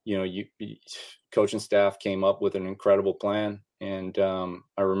 coaching staff came up with an incredible plan. And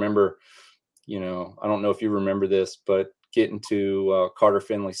I remember, I don't know if you remember this, but getting to Carter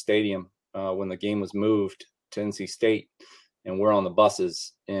Finley Stadium when the game was moved to NC State, and we're on the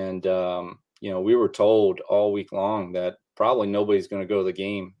buses. And, we were told all week long that probably nobody's going to go to the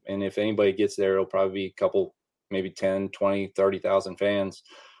game. And if anybody gets there, it'll probably be a couple, maybe 10, 20, 30,000 fans,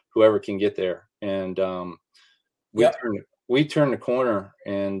 whoever can get there. And we turned the corner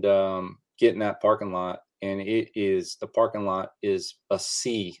and get in that parking lot. And the parking lot is a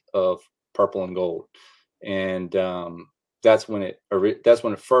sea of purple and gold. And that's when it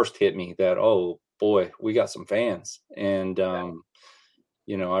first hit me that, oh boy, we got some fans. And,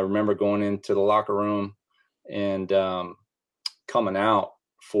 I remember going into the locker room and coming out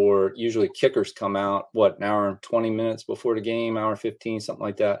for, usually kickers come out, an hour and 20 minutes before the game, hour 15, something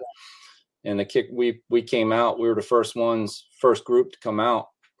like that. And the kick, we came out, we were the first group to come out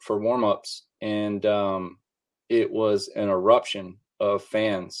for warmups. And it was an eruption of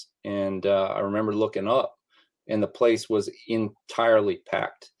fans. And I remember looking up, and the place was entirely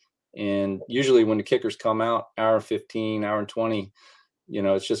packed. And usually when the kickers come out, hour 15, hour and 20,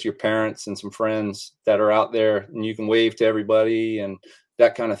 it's just your parents and some friends that are out there, and you can wave to everybody and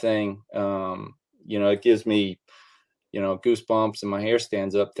that kind of thing. It gives me, goosebumps, and my hair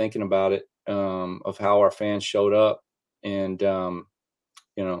stands up thinking about it, of how our fans showed up. And,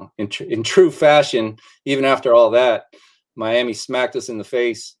 in true fashion, even after all that, Miami smacked us in the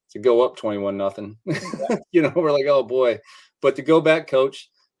face to go up 21-0. We're like, oh boy. But to go back, Coach,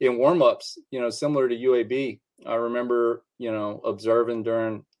 in warmups, similar to UAB, I remember, observing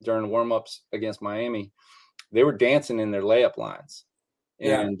during warmups against Miami, they were dancing in their layup lines.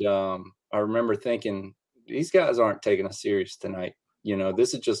 Yeah. And I remember thinking, these guys aren't taking us serious tonight.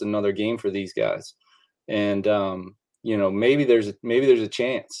 This is just another game for these guys. And, maybe there's a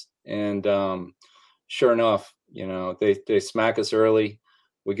chance. And sure enough, they smack us early.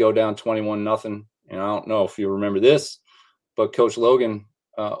 We go down 21-0. And I don't know if you remember this, but Coach Logan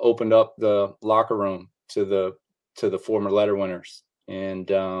opened up the locker room to the former letter winners, and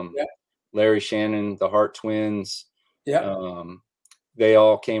Larry Shannon, the Hart twins, they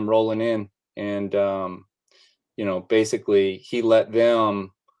all came rolling in, and basically he let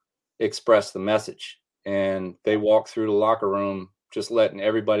them express the message, and they walked through the locker room just letting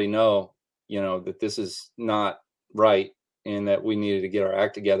everybody know, that this is not right and that we needed to get our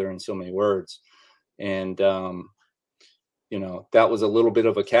act together in so many words. And that was a little bit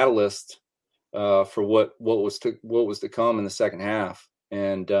of a catalyst for what was to come in the second half.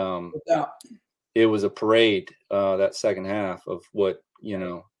 And it was a parade that second half of what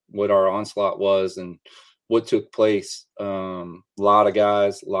our onslaught was and what took place. A lot of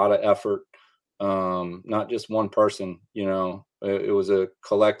guys, a lot of effort, not just one person. It was a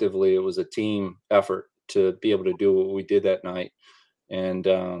team effort to be able to do what we did that night. And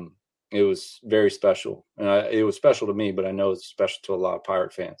it was very special. And it was special to me, but I know it's special to a lot of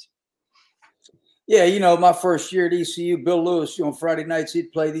Pirate fans. Yeah, my first year at ECU, Bill Lewis, on Friday nights,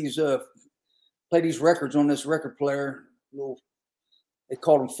 he'd play these records on this record player. They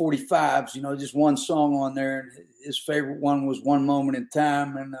called them 45s, just one song on there. And his favorite one was One Moment in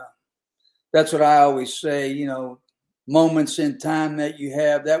Time. And that's what I always say, moments in time that you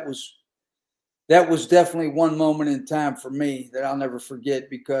have. That was definitely one moment in time for me that I'll never forget,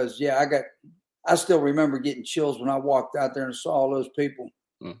 because I still remember getting chills when I walked out there and saw all those people.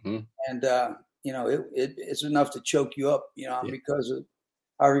 Mm-hmm. And, it's enough to choke you up, because of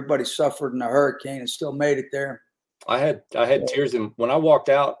how everybody suffered in the hurricane and still made it there. I had tears when I walked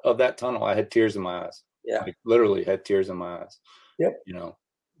out of that tunnel. I had tears in my eyes. Yeah. I literally had tears in my eyes. Yep.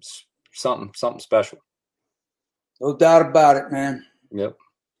 Something special. No doubt about it, man. Yep.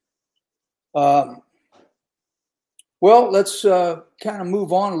 Well, let's kind of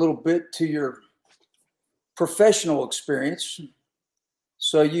move on a little bit to your professional experience.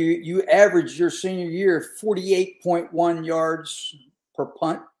 So you averaged your senior year 48.1 yards per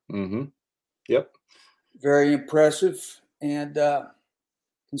punt. Mm-hmm. Yep. Very impressive. And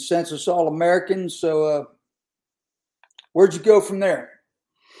consensus All-American. So where'd you go from there?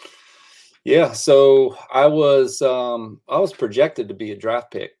 Yeah, so I was projected to be a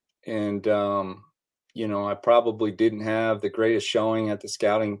draft pick. And, I probably didn't have the greatest showing at the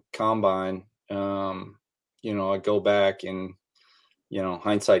scouting combine. I go back and,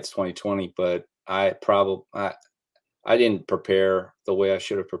 hindsight's 2020, but I didn't prepare the way I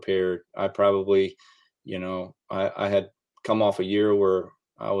should have prepared. I probably, I had come off a year where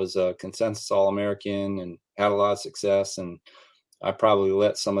I was a consensus All-American and had a lot of success, and I probably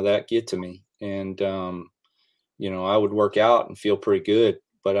let some of that get to me. And, I would work out and feel pretty good,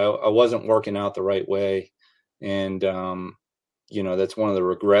 but I wasn't working out the right way. And, that's one of the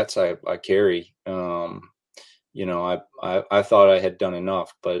regrets I carry. I thought I had done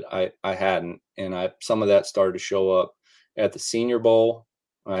enough, but I hadn't. And some of that started to show up at the Senior Bowl.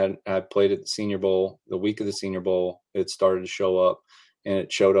 I played at the Senior Bowl. The week of the Senior Bowl, it started to show up, and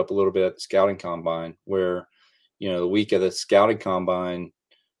it showed up a little bit at the scouting combine where, the week of the scouting combine,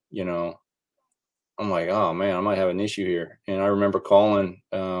 I'm like, oh man, I might have an issue here. And I remember calling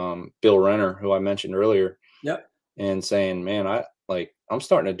Bill Renner, who I mentioned earlier, and saying, man, I'm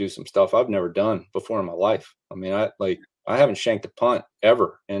starting to do some stuff I've never done before in my life. I mean, I haven't shanked a punt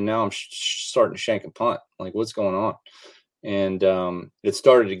ever, and now I'm starting to shank a punt. Like, what's going on? And it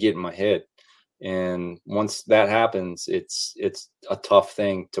started to get in my head. And once that happens, it's a tough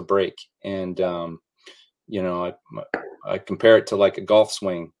thing to break. And I compare it to like a golf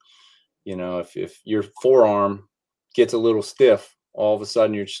swing. If your forearm gets a little stiff, all of a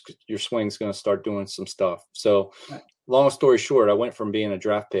sudden your swing's going to start doing some stuff. So long story short, I went from being a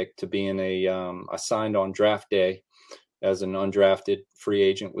draft pick to being I signed on draft day as an undrafted free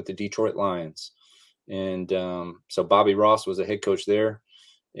agent with the Detroit Lions. And so Bobby Ross was a head coach there.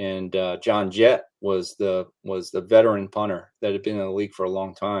 And John Jett was the veteran punter that had been in the league for a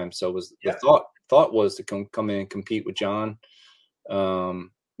long time. So the thought was to come in and compete with John.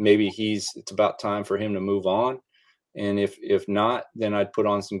 Maybe it's about time for him to move on. And if not, then I'd put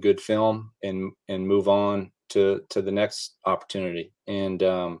on some good film and move on to the next opportunity. And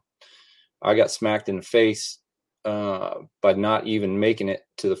I got smacked in the face by not even making it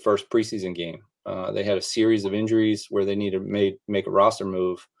to the first preseason game. They had a series of injuries where they needed to make a roster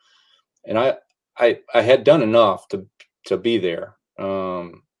move. And I had done enough to be there.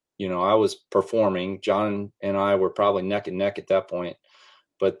 I was performing. John and I were probably neck and neck at that point,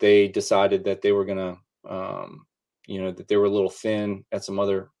 but they decided that they were going to, that they were a little thin at some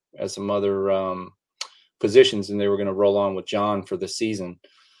other positions, and they were going to roll on with John for the season.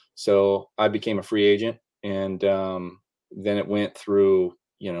 So I became a free agent, and then it went through,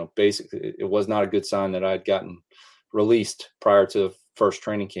 basically it was not a good sign that I'd gotten released prior to first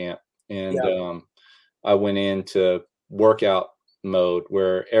training camp. And I went into workout mode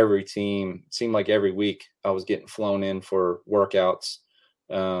where every team seemed like every week I was getting flown in for workouts.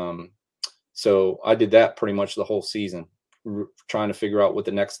 So I did that pretty much the whole season, trying to figure out what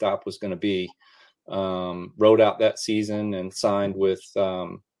the next stop was going to be. Rode out that season and signed with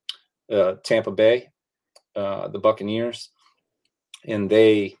Tampa Bay, the Buccaneers, and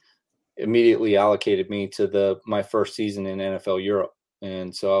they immediately allocated me to my first season in NFL Europe.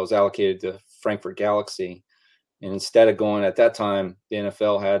 And so I was allocated to Frankfurt Galaxy. And instead of going, at that time, the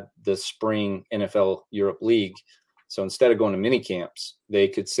NFL had the spring NFL Europe League. So instead of going to mini camps, they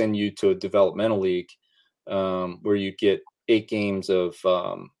could send you to a developmental league where you get 8 games of,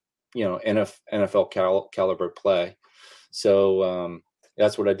 NFL caliber play. So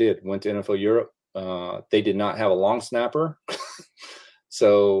that's what I did. Went to NFL Europe. They did not have a long snapper.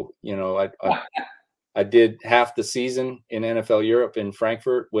 So, I did half the season in NFL Europe in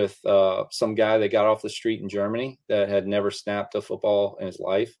Frankfurt with some guy that got off the street in Germany that had never snapped a football in his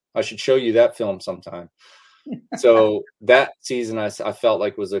life. I should show you that film sometime. So that season I felt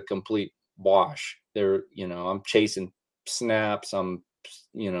like was a complete wash. There, I'm chasing snaps.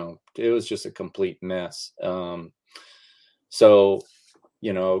 It was just a complete mess. So,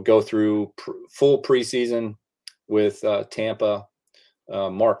 go through full preseason with Tampa.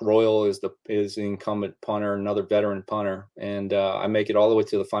 Mark Royal is the incumbent punter, another veteran punter, and I make it all the way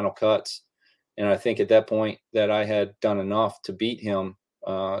to the final cuts. And I think at that point that I had done enough to beat him,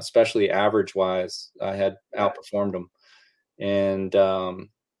 especially average wise. I had outperformed him, and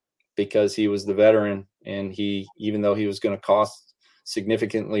because he was the veteran, and even though he was going to cost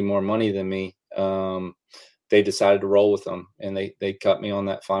significantly more money than me, they decided to roll with him, and they cut me on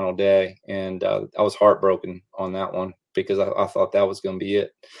that final day, and I was heartbroken on that one, because I thought that was going to be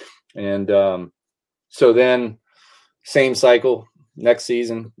it. And so then same cycle, next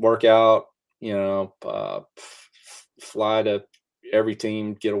season, workout, fly to every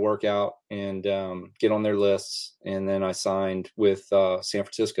team, get a workout, and get on their lists. And then I signed with San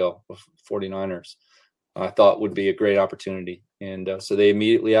Francisco 49ers. I thought would be a great opportunity. And so they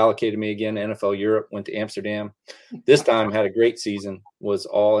immediately allocated me again to NFL Europe, went to Amsterdam. This time had a great season, was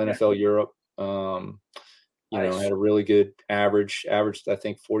all NFL Europe. Nice. Had a really good averaged, I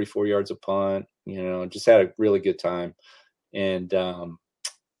think, 44 yards a punt, just had a really good time. And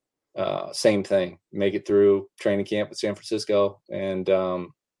same thing, make it through training camp with San Francisco, and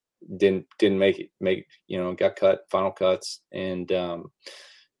didn't make it, got cut, final cuts. And,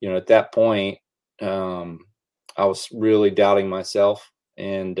 at that point, I was really doubting myself,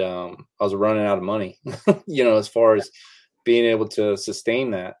 and I was running out of money, as far as being able to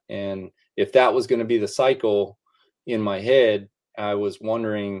sustain that. And if that was going to be the cycle in my head, I was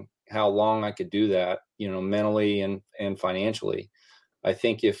wondering how long I could do that, mentally and financially. I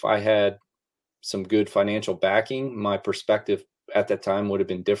think if I had some good financial backing, my perspective at that time would have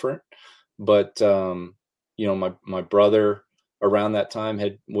been different. But, my brother around that time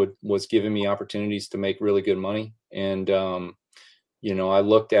was giving me opportunities to make really good money. And, I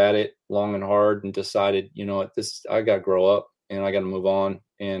looked at it long and hard and decided, I got to grow up and I got to move on.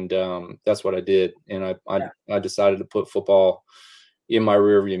 And that's what I did. And I decided to put football in my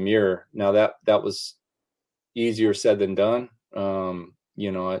rearview mirror. Now that was easier said than done. I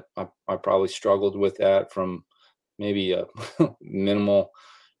probably struggled with that from maybe a minimal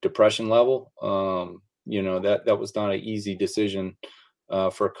depression level. That was not an easy decision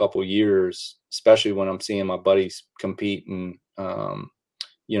for a couple of years, especially when I'm seeing my buddies compete and,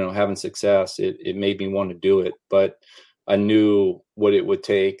 having success. It made me want to do it, but I knew what it would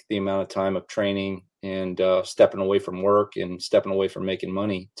take, the amount of time of training and stepping away from work and stepping away from making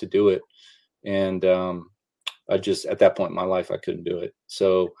money to do it. And I just, at that point in my life, I couldn't do it.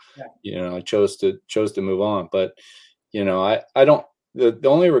 So, I chose to move on. But, I don't, the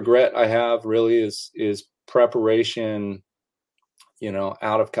only regret I have really is preparation,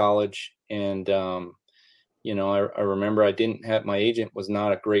 out of college. And, I remember I didn't have, my agent was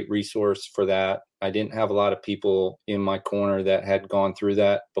not a great resource for that. I didn't have a lot of people in my corner that had gone through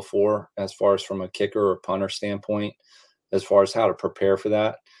that before, as far as from a kicker or punter standpoint, as far as how to prepare for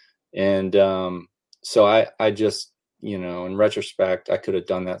that. And so I just, in retrospect, I could have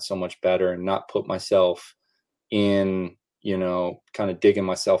done that so much better and not put myself in, kind of digging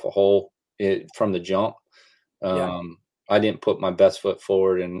myself a hole from the jump. I didn't put my best foot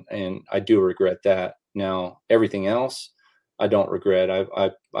forward, and I do regret that. Now, everything else, I don't regret.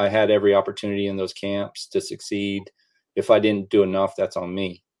 I had every opportunity in those camps to succeed. If I didn't do enough, that's on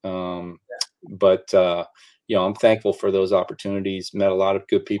me. But I'm thankful for those opportunities. Met a lot of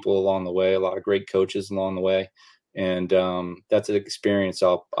good people along the way, a lot of great coaches along the way, and that's an experience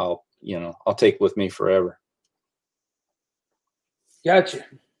I'll take with me forever. Gotcha.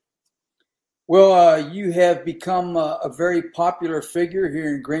 Well, you have become a very popular figure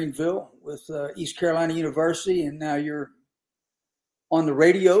here in Greenville with East Carolina University, and now you're on the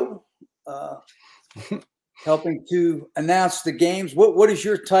radio, helping to announce the games. What is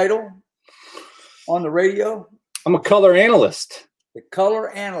your title on the radio? I'm a color analyst. The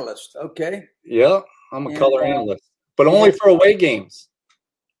color analyst. Okay. Yeah, I'm a color analyst, but only for away games.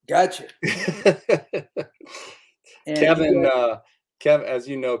 Gotcha. Kevin, as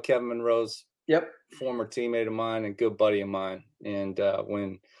you know, Kevin Monroe's former teammate of mine and good buddy of mine. And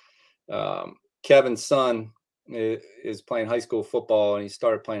when Kevin's son is playing high school football, and he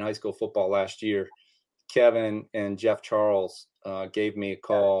started playing high school football last year, Kevin and Jeff Charles gave me a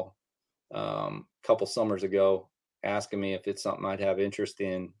call a couple summers ago, asking me if it's something I'd have interest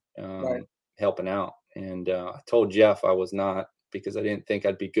in helping out. And I told Jeff I was not, because I didn't think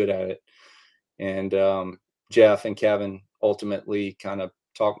I'd be good at it. And Jeff and Kevin ultimately kind of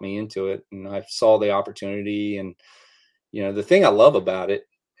talked me into it, and I saw the opportunity. And, the thing I love about it,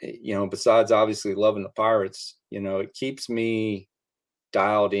 besides obviously loving the Pirates, it keeps me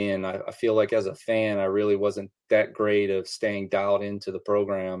dialed in. I feel like as a fan, I really wasn't that great of staying dialed into the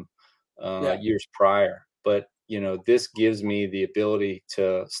program years prior. But, this gives me the ability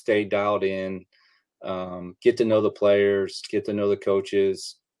to stay dialed in, get to know the players, get to know the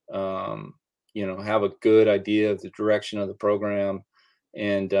coaches, have a good idea of the direction of the program.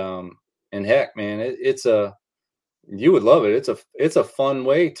 And heck, man, you would love it. It's a fun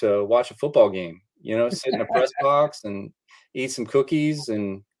way to watch a football game, sit in a press box and eat some cookies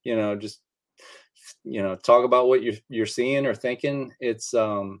and, just, talk about what you're seeing or thinking. It's,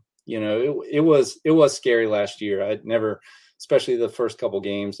 it was scary last year. I'd never, especially the first couple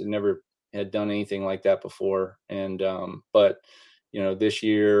games, I never had done anything like that before. And, but, this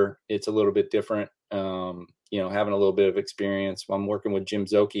year it's a little bit different. Having a little bit of experience. I'm working with Jim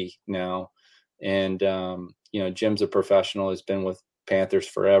Szoke now, and, Jim's a professional. He's been with Panthers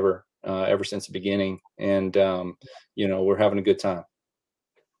forever, ever since the beginning. And, we're having a good time.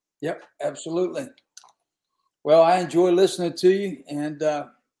 Yep, absolutely. Well, I enjoy listening to you, and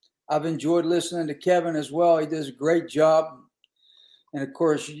I've enjoyed listening to Kevin as well. He does a great job. And of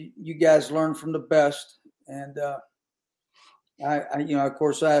course, you guys learn from the best. And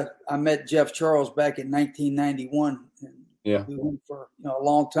I met Jeff Charles back in 1991. And we went for a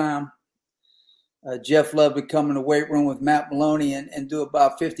long time. Jeff loved to come in the weight room with Matt Maloney and do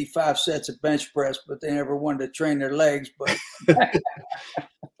about 55 sets of bench press, but they never wanted to train their legs. But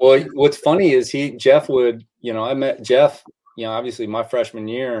well, what's funny is I met Jeff, obviously my freshman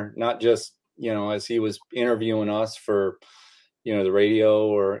year, not just, as he was interviewing us for, the radio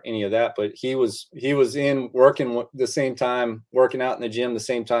or any of that, but he was in working the same time, working out in the gym, the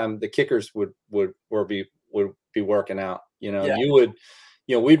same time the kickers would be working out.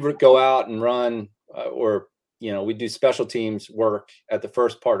 We'd go out and run, we'd do special teams work at the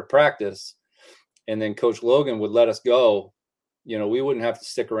first part of practice. And then Coach Logan would let us go. We wouldn't have to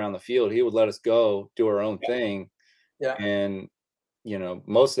stick around the field. He would let us go do our own thing. Yeah. And,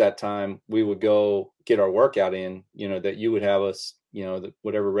 most of that time we would go get our workout in, that you would have us,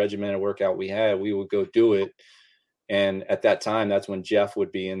 whatever regimented workout we had, we would go do it. And at that time, that's when Jeff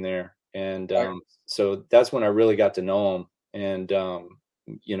would be in there. And so that's when I really got to know him. And,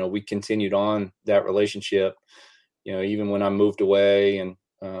 we continued on that relationship, even when I moved away and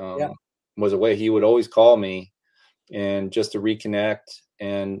was away, he would always call me and just to reconnect.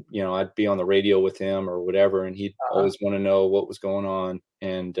 And, I'd be on the radio with him or whatever, and he'd always want to know what was going on.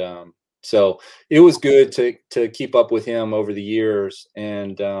 And so it was good to keep up with him over the years.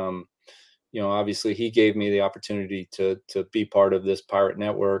 And, obviously he gave me the opportunity to be part of this Pirate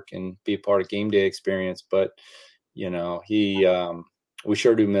Network and be part of Game Day Experience. But, we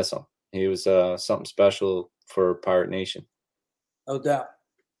sure do miss him. He was something special for Pirate Nation. No doubt.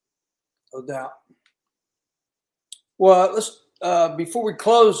 No doubt. Well, let's before we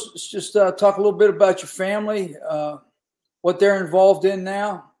close, let's just talk a little bit about your family, what they're involved in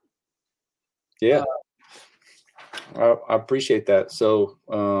now. Yeah, I appreciate that. So,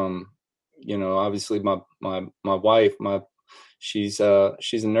 obviously my wife, she's a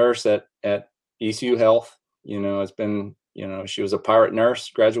nurse at ECU Health. It's been, she was a Pirate nurse,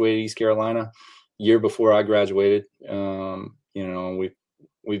 graduated East Carolina year before I graduated. We've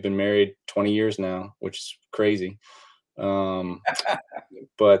been married 20 years now, which is crazy.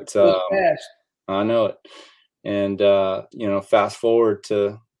 But Fast. I know it. And, fast forward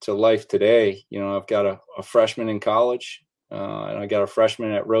to life today, I've got a freshman in college, and I got a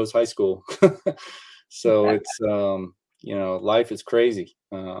freshman at Rose High School. So it's, life is crazy.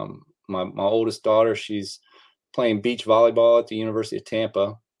 My oldest daughter, she's playing beach volleyball at the University of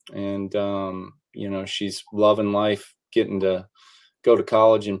Tampa. And, she's loving life, getting to go to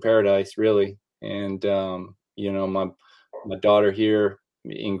college in paradise, really. And, my daughter here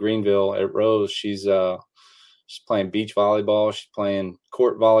in Greenville at Rose, she's playing beach volleyball. She's playing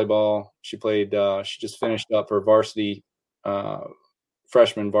court volleyball. She just finished up her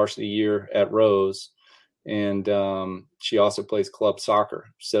freshman varsity year at Rose. And she also plays club soccer.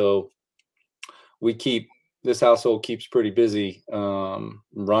 So this household keeps pretty busy,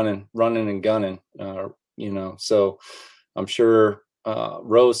 running and gunning, so I'm sure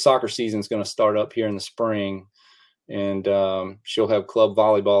Rose soccer season is going to start up here in the spring, and she'll have club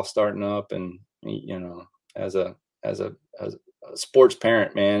volleyball starting up. And, as a sports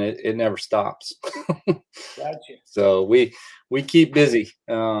parent, man, it never stops. Gotcha. So we keep busy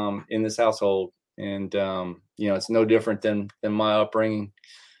in this household, and it's no different than my upbringing.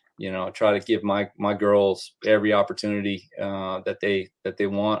 I try to give my girls every opportunity that they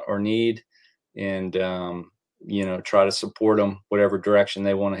want or need, and try to support them whatever direction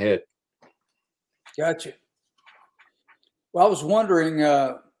they want to hit. Gotcha. Well, I was wondering,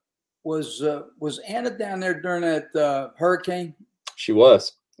 was Anna down there during that hurricane? She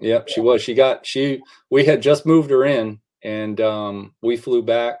was. Yep, yeah. She was. We had just moved her in, and we flew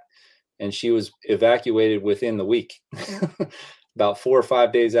back, and she was evacuated within the week. About 4 or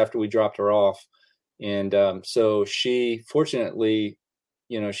 5 days after we dropped her off. And so she, fortunately,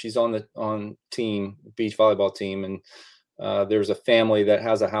 she's on team, beach volleyball team. And there's a family that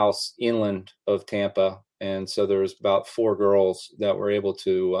has a house inland of Tampa. And so there's about 4 girls that were able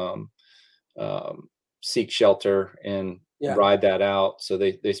to seek shelter and ride that out. So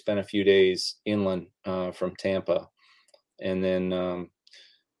they spent a few days inland from Tampa. And then,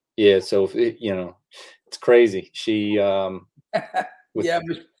 so, it's crazy. She,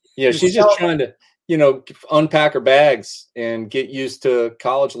 she's just trying to, unpack her bags and get used to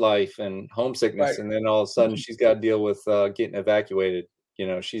college life and homesickness. Right. And then all of a sudden she's got to deal with getting evacuated.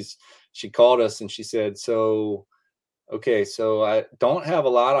 She called us and she said, so I don't have a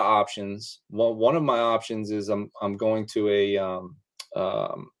lot of options. Well, one of my options is I'm going to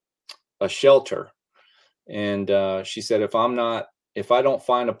a shelter. And she said, if I don't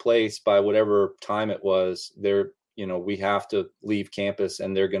find a place by whatever time it was, we have to leave campus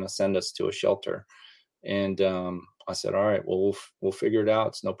and they're going to send us to a shelter. And I said, all right, well, we'll figure it out.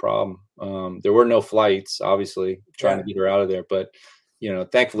 It's no problem. There were no flights, obviously, trying to get her out of there. But,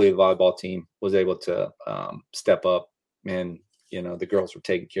 thankfully the volleyball team was able to step up, and, the girls were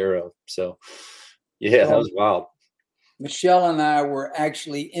taken care of. So, that was wild. Michelle and I were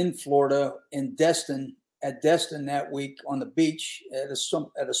actually in Florida at Destin that week on the beach at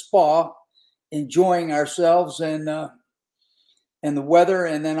a spa, enjoying ourselves and the weather.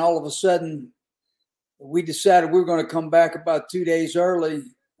 And then all of a sudden we decided we were going to come back about 2 days early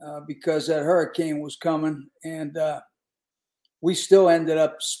because that hurricane was coming. And we still ended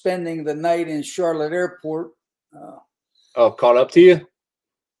up spending the night in Charlotte Airport. Caught up to you?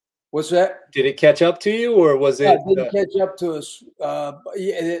 What's that? Did it catch up to you, or was it? It didn't catch up to us.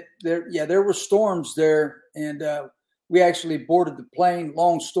 There were storms there, and we actually boarded the plane.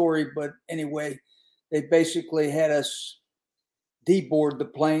 Long story, but anyway, they basically had us deboard the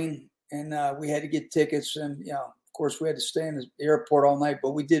plane, and we had to get tickets. And of course, we had to stay in the airport all night.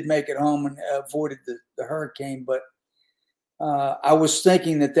 But we did make it home and avoided the hurricane. But I was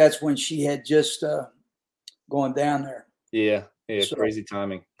thinking that's when she had just gone down there. Yeah. Yeah, so, crazy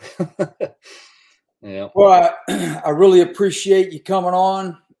timing. Yeah. Well, I really appreciate you coming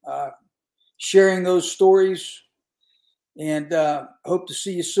on, sharing those stories, and hope to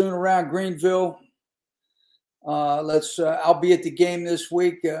see you soon around Greenville. I'll be at the game this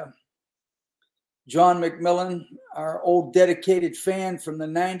week. John McMillan, our old dedicated fan from the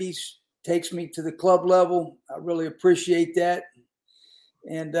 90s, takes me to the club level. I really appreciate that.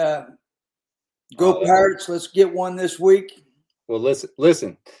 And go Pirates. Let's get one this week. Well,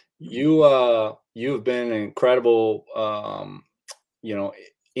 listen, you have been an incredible,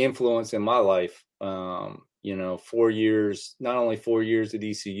 influence in my life. 4 years, not only 4 years at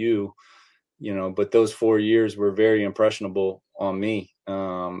ECU, but those 4 years were very impressionable on me,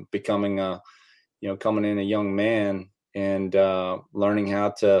 becoming coming in a young man and learning how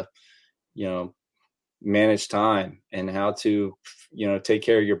to, manage time and how to, take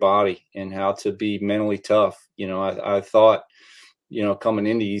care of your body and how to be mentally tough. I thought, coming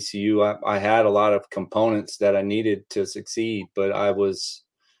into ECU, I had a lot of components that I needed to succeed, but I was,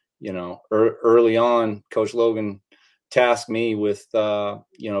 early on, Coach Logan tasked me with,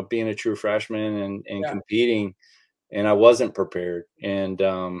 being a true freshman and competing, and I wasn't prepared, and,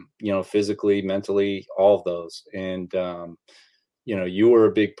 physically, mentally, all of those. And, you were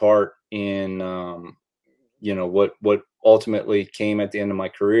a big part in, what ultimately came at the end of my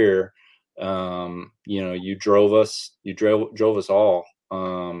career. You drove us all,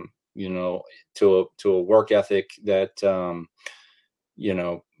 to a work ethic that,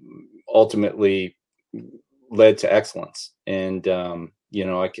 ultimately led to excellence. And, I'm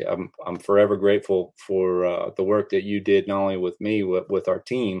forever grateful for the work that you did, not only with me, with our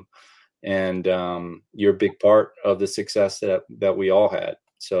team. And you're a big part of the success that we all had.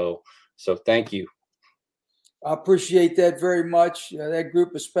 So thank you. I appreciate that very much. That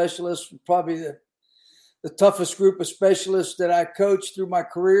group of specialists, probably the toughest group of specialists that I coached through my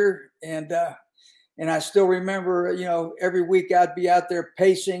career. And I still remember, every week I'd be out there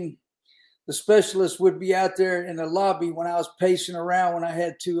pacing. The specialists would be out there in the lobby when I was pacing around, when I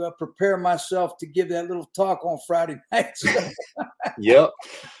had to prepare myself to give that little talk on Friday nights. Yep.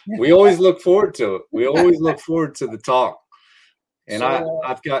 We always look forward to it. We always look forward to the talk. And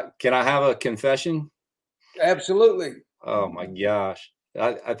can I have a confession? Absolutely. Oh my gosh.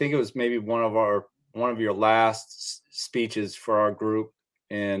 I think it was maybe one of your last speeches for our group.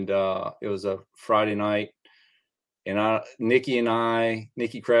 And it was a Friday night. And Nikki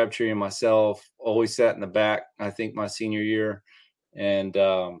Crabtree and myself always sat in the back, I think my senior year. And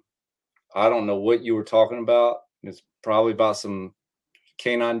I don't know what you were talking about. It's probably about some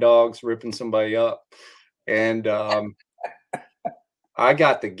canine dogs ripping somebody up. And I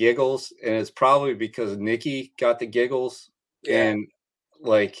got the giggles, and it's probably because Nikki got the giggles. Yeah. And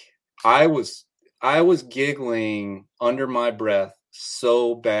like I was giggling under my breath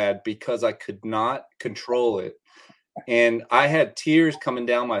so bad because I could not control it. And I had tears coming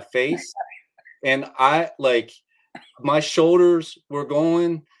down my face, and my shoulders were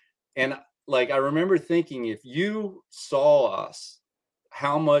going. And I remember thinking, if you saw us,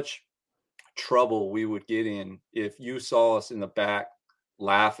 how much trouble we would get in if you saw us in the back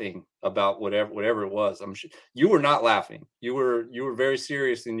laughing about whatever it was. I'm sure you were not laughing. You were very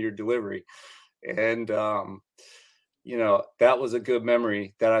serious in your delivery. And, that was a good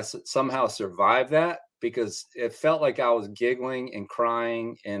memory that I somehow survived that, because it felt like I was giggling and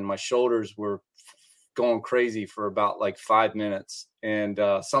crying and my shoulders were going crazy for about 5 minutes. And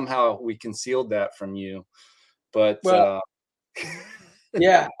somehow we concealed that from you. But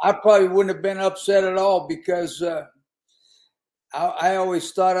yeah, I probably wouldn't have been upset at all, because I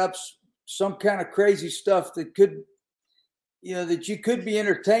always thought up some kind of crazy stuff that could, that you could be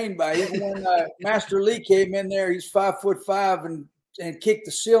entertained by. Even when Master Lee came in there, he's 5'5" and kicked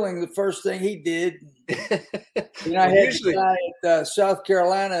the ceiling. The first thing he did. And I had a guy at South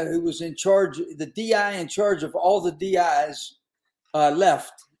Carolina who was in charge, the DI in charge of all the DIs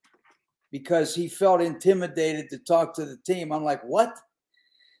left because he felt intimidated to talk to the team. I'm like, what?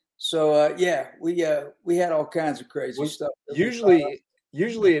 So we had all kinds of crazy stuff. Usually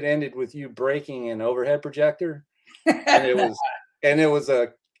it ended with you breaking an overhead projector, and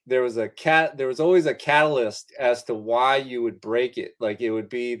there was always a catalyst as to why you would break it. There would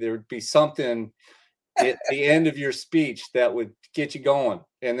be something at the end of your speech that would get you going,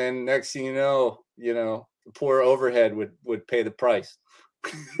 and then next thing you know, the poor overhead would pay the price.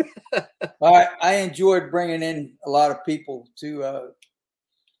 I enjoyed bringing in a lot of people to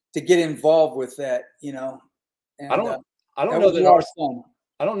get involved with that, And, I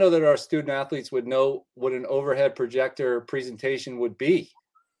don't know that our student athletes would know what an overhead projector presentation would be.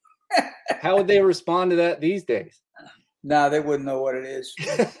 How would they respond to that these days? No, they wouldn't know what it is.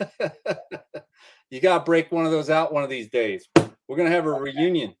 You got to break one of those out one of these days. We're going to have a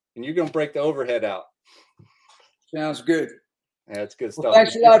reunion, and you're going to break the overhead out. Sounds good. That's good stuff. Well,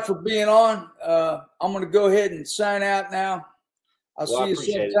 thanks a lot for being on. I'm going to go ahead and sign out now. I'll see you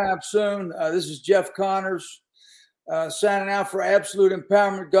sometime soon. This is Jeff Connors signing out for Absolute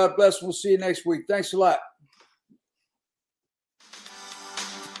Empowerment. God bless. We'll see you next week. Thanks a lot.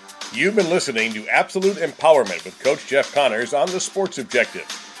 You've been listening to Absolute Empowerment with Coach Jeff Connors on The Sports Objective.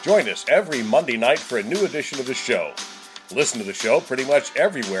 Join us every Monday night for a new edition of the show. Listen to the show pretty much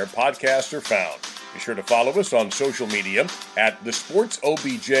everywhere podcasts are found. Be sure to follow us on social media at The Sports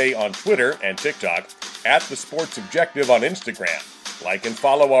OBJ on Twitter and TikTok, at The Sports Objective on Instagram. Like and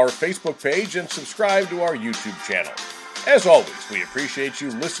follow our Facebook page and subscribe to our YouTube channel. As always, we appreciate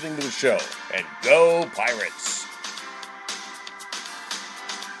you listening to the show, and go Pirates!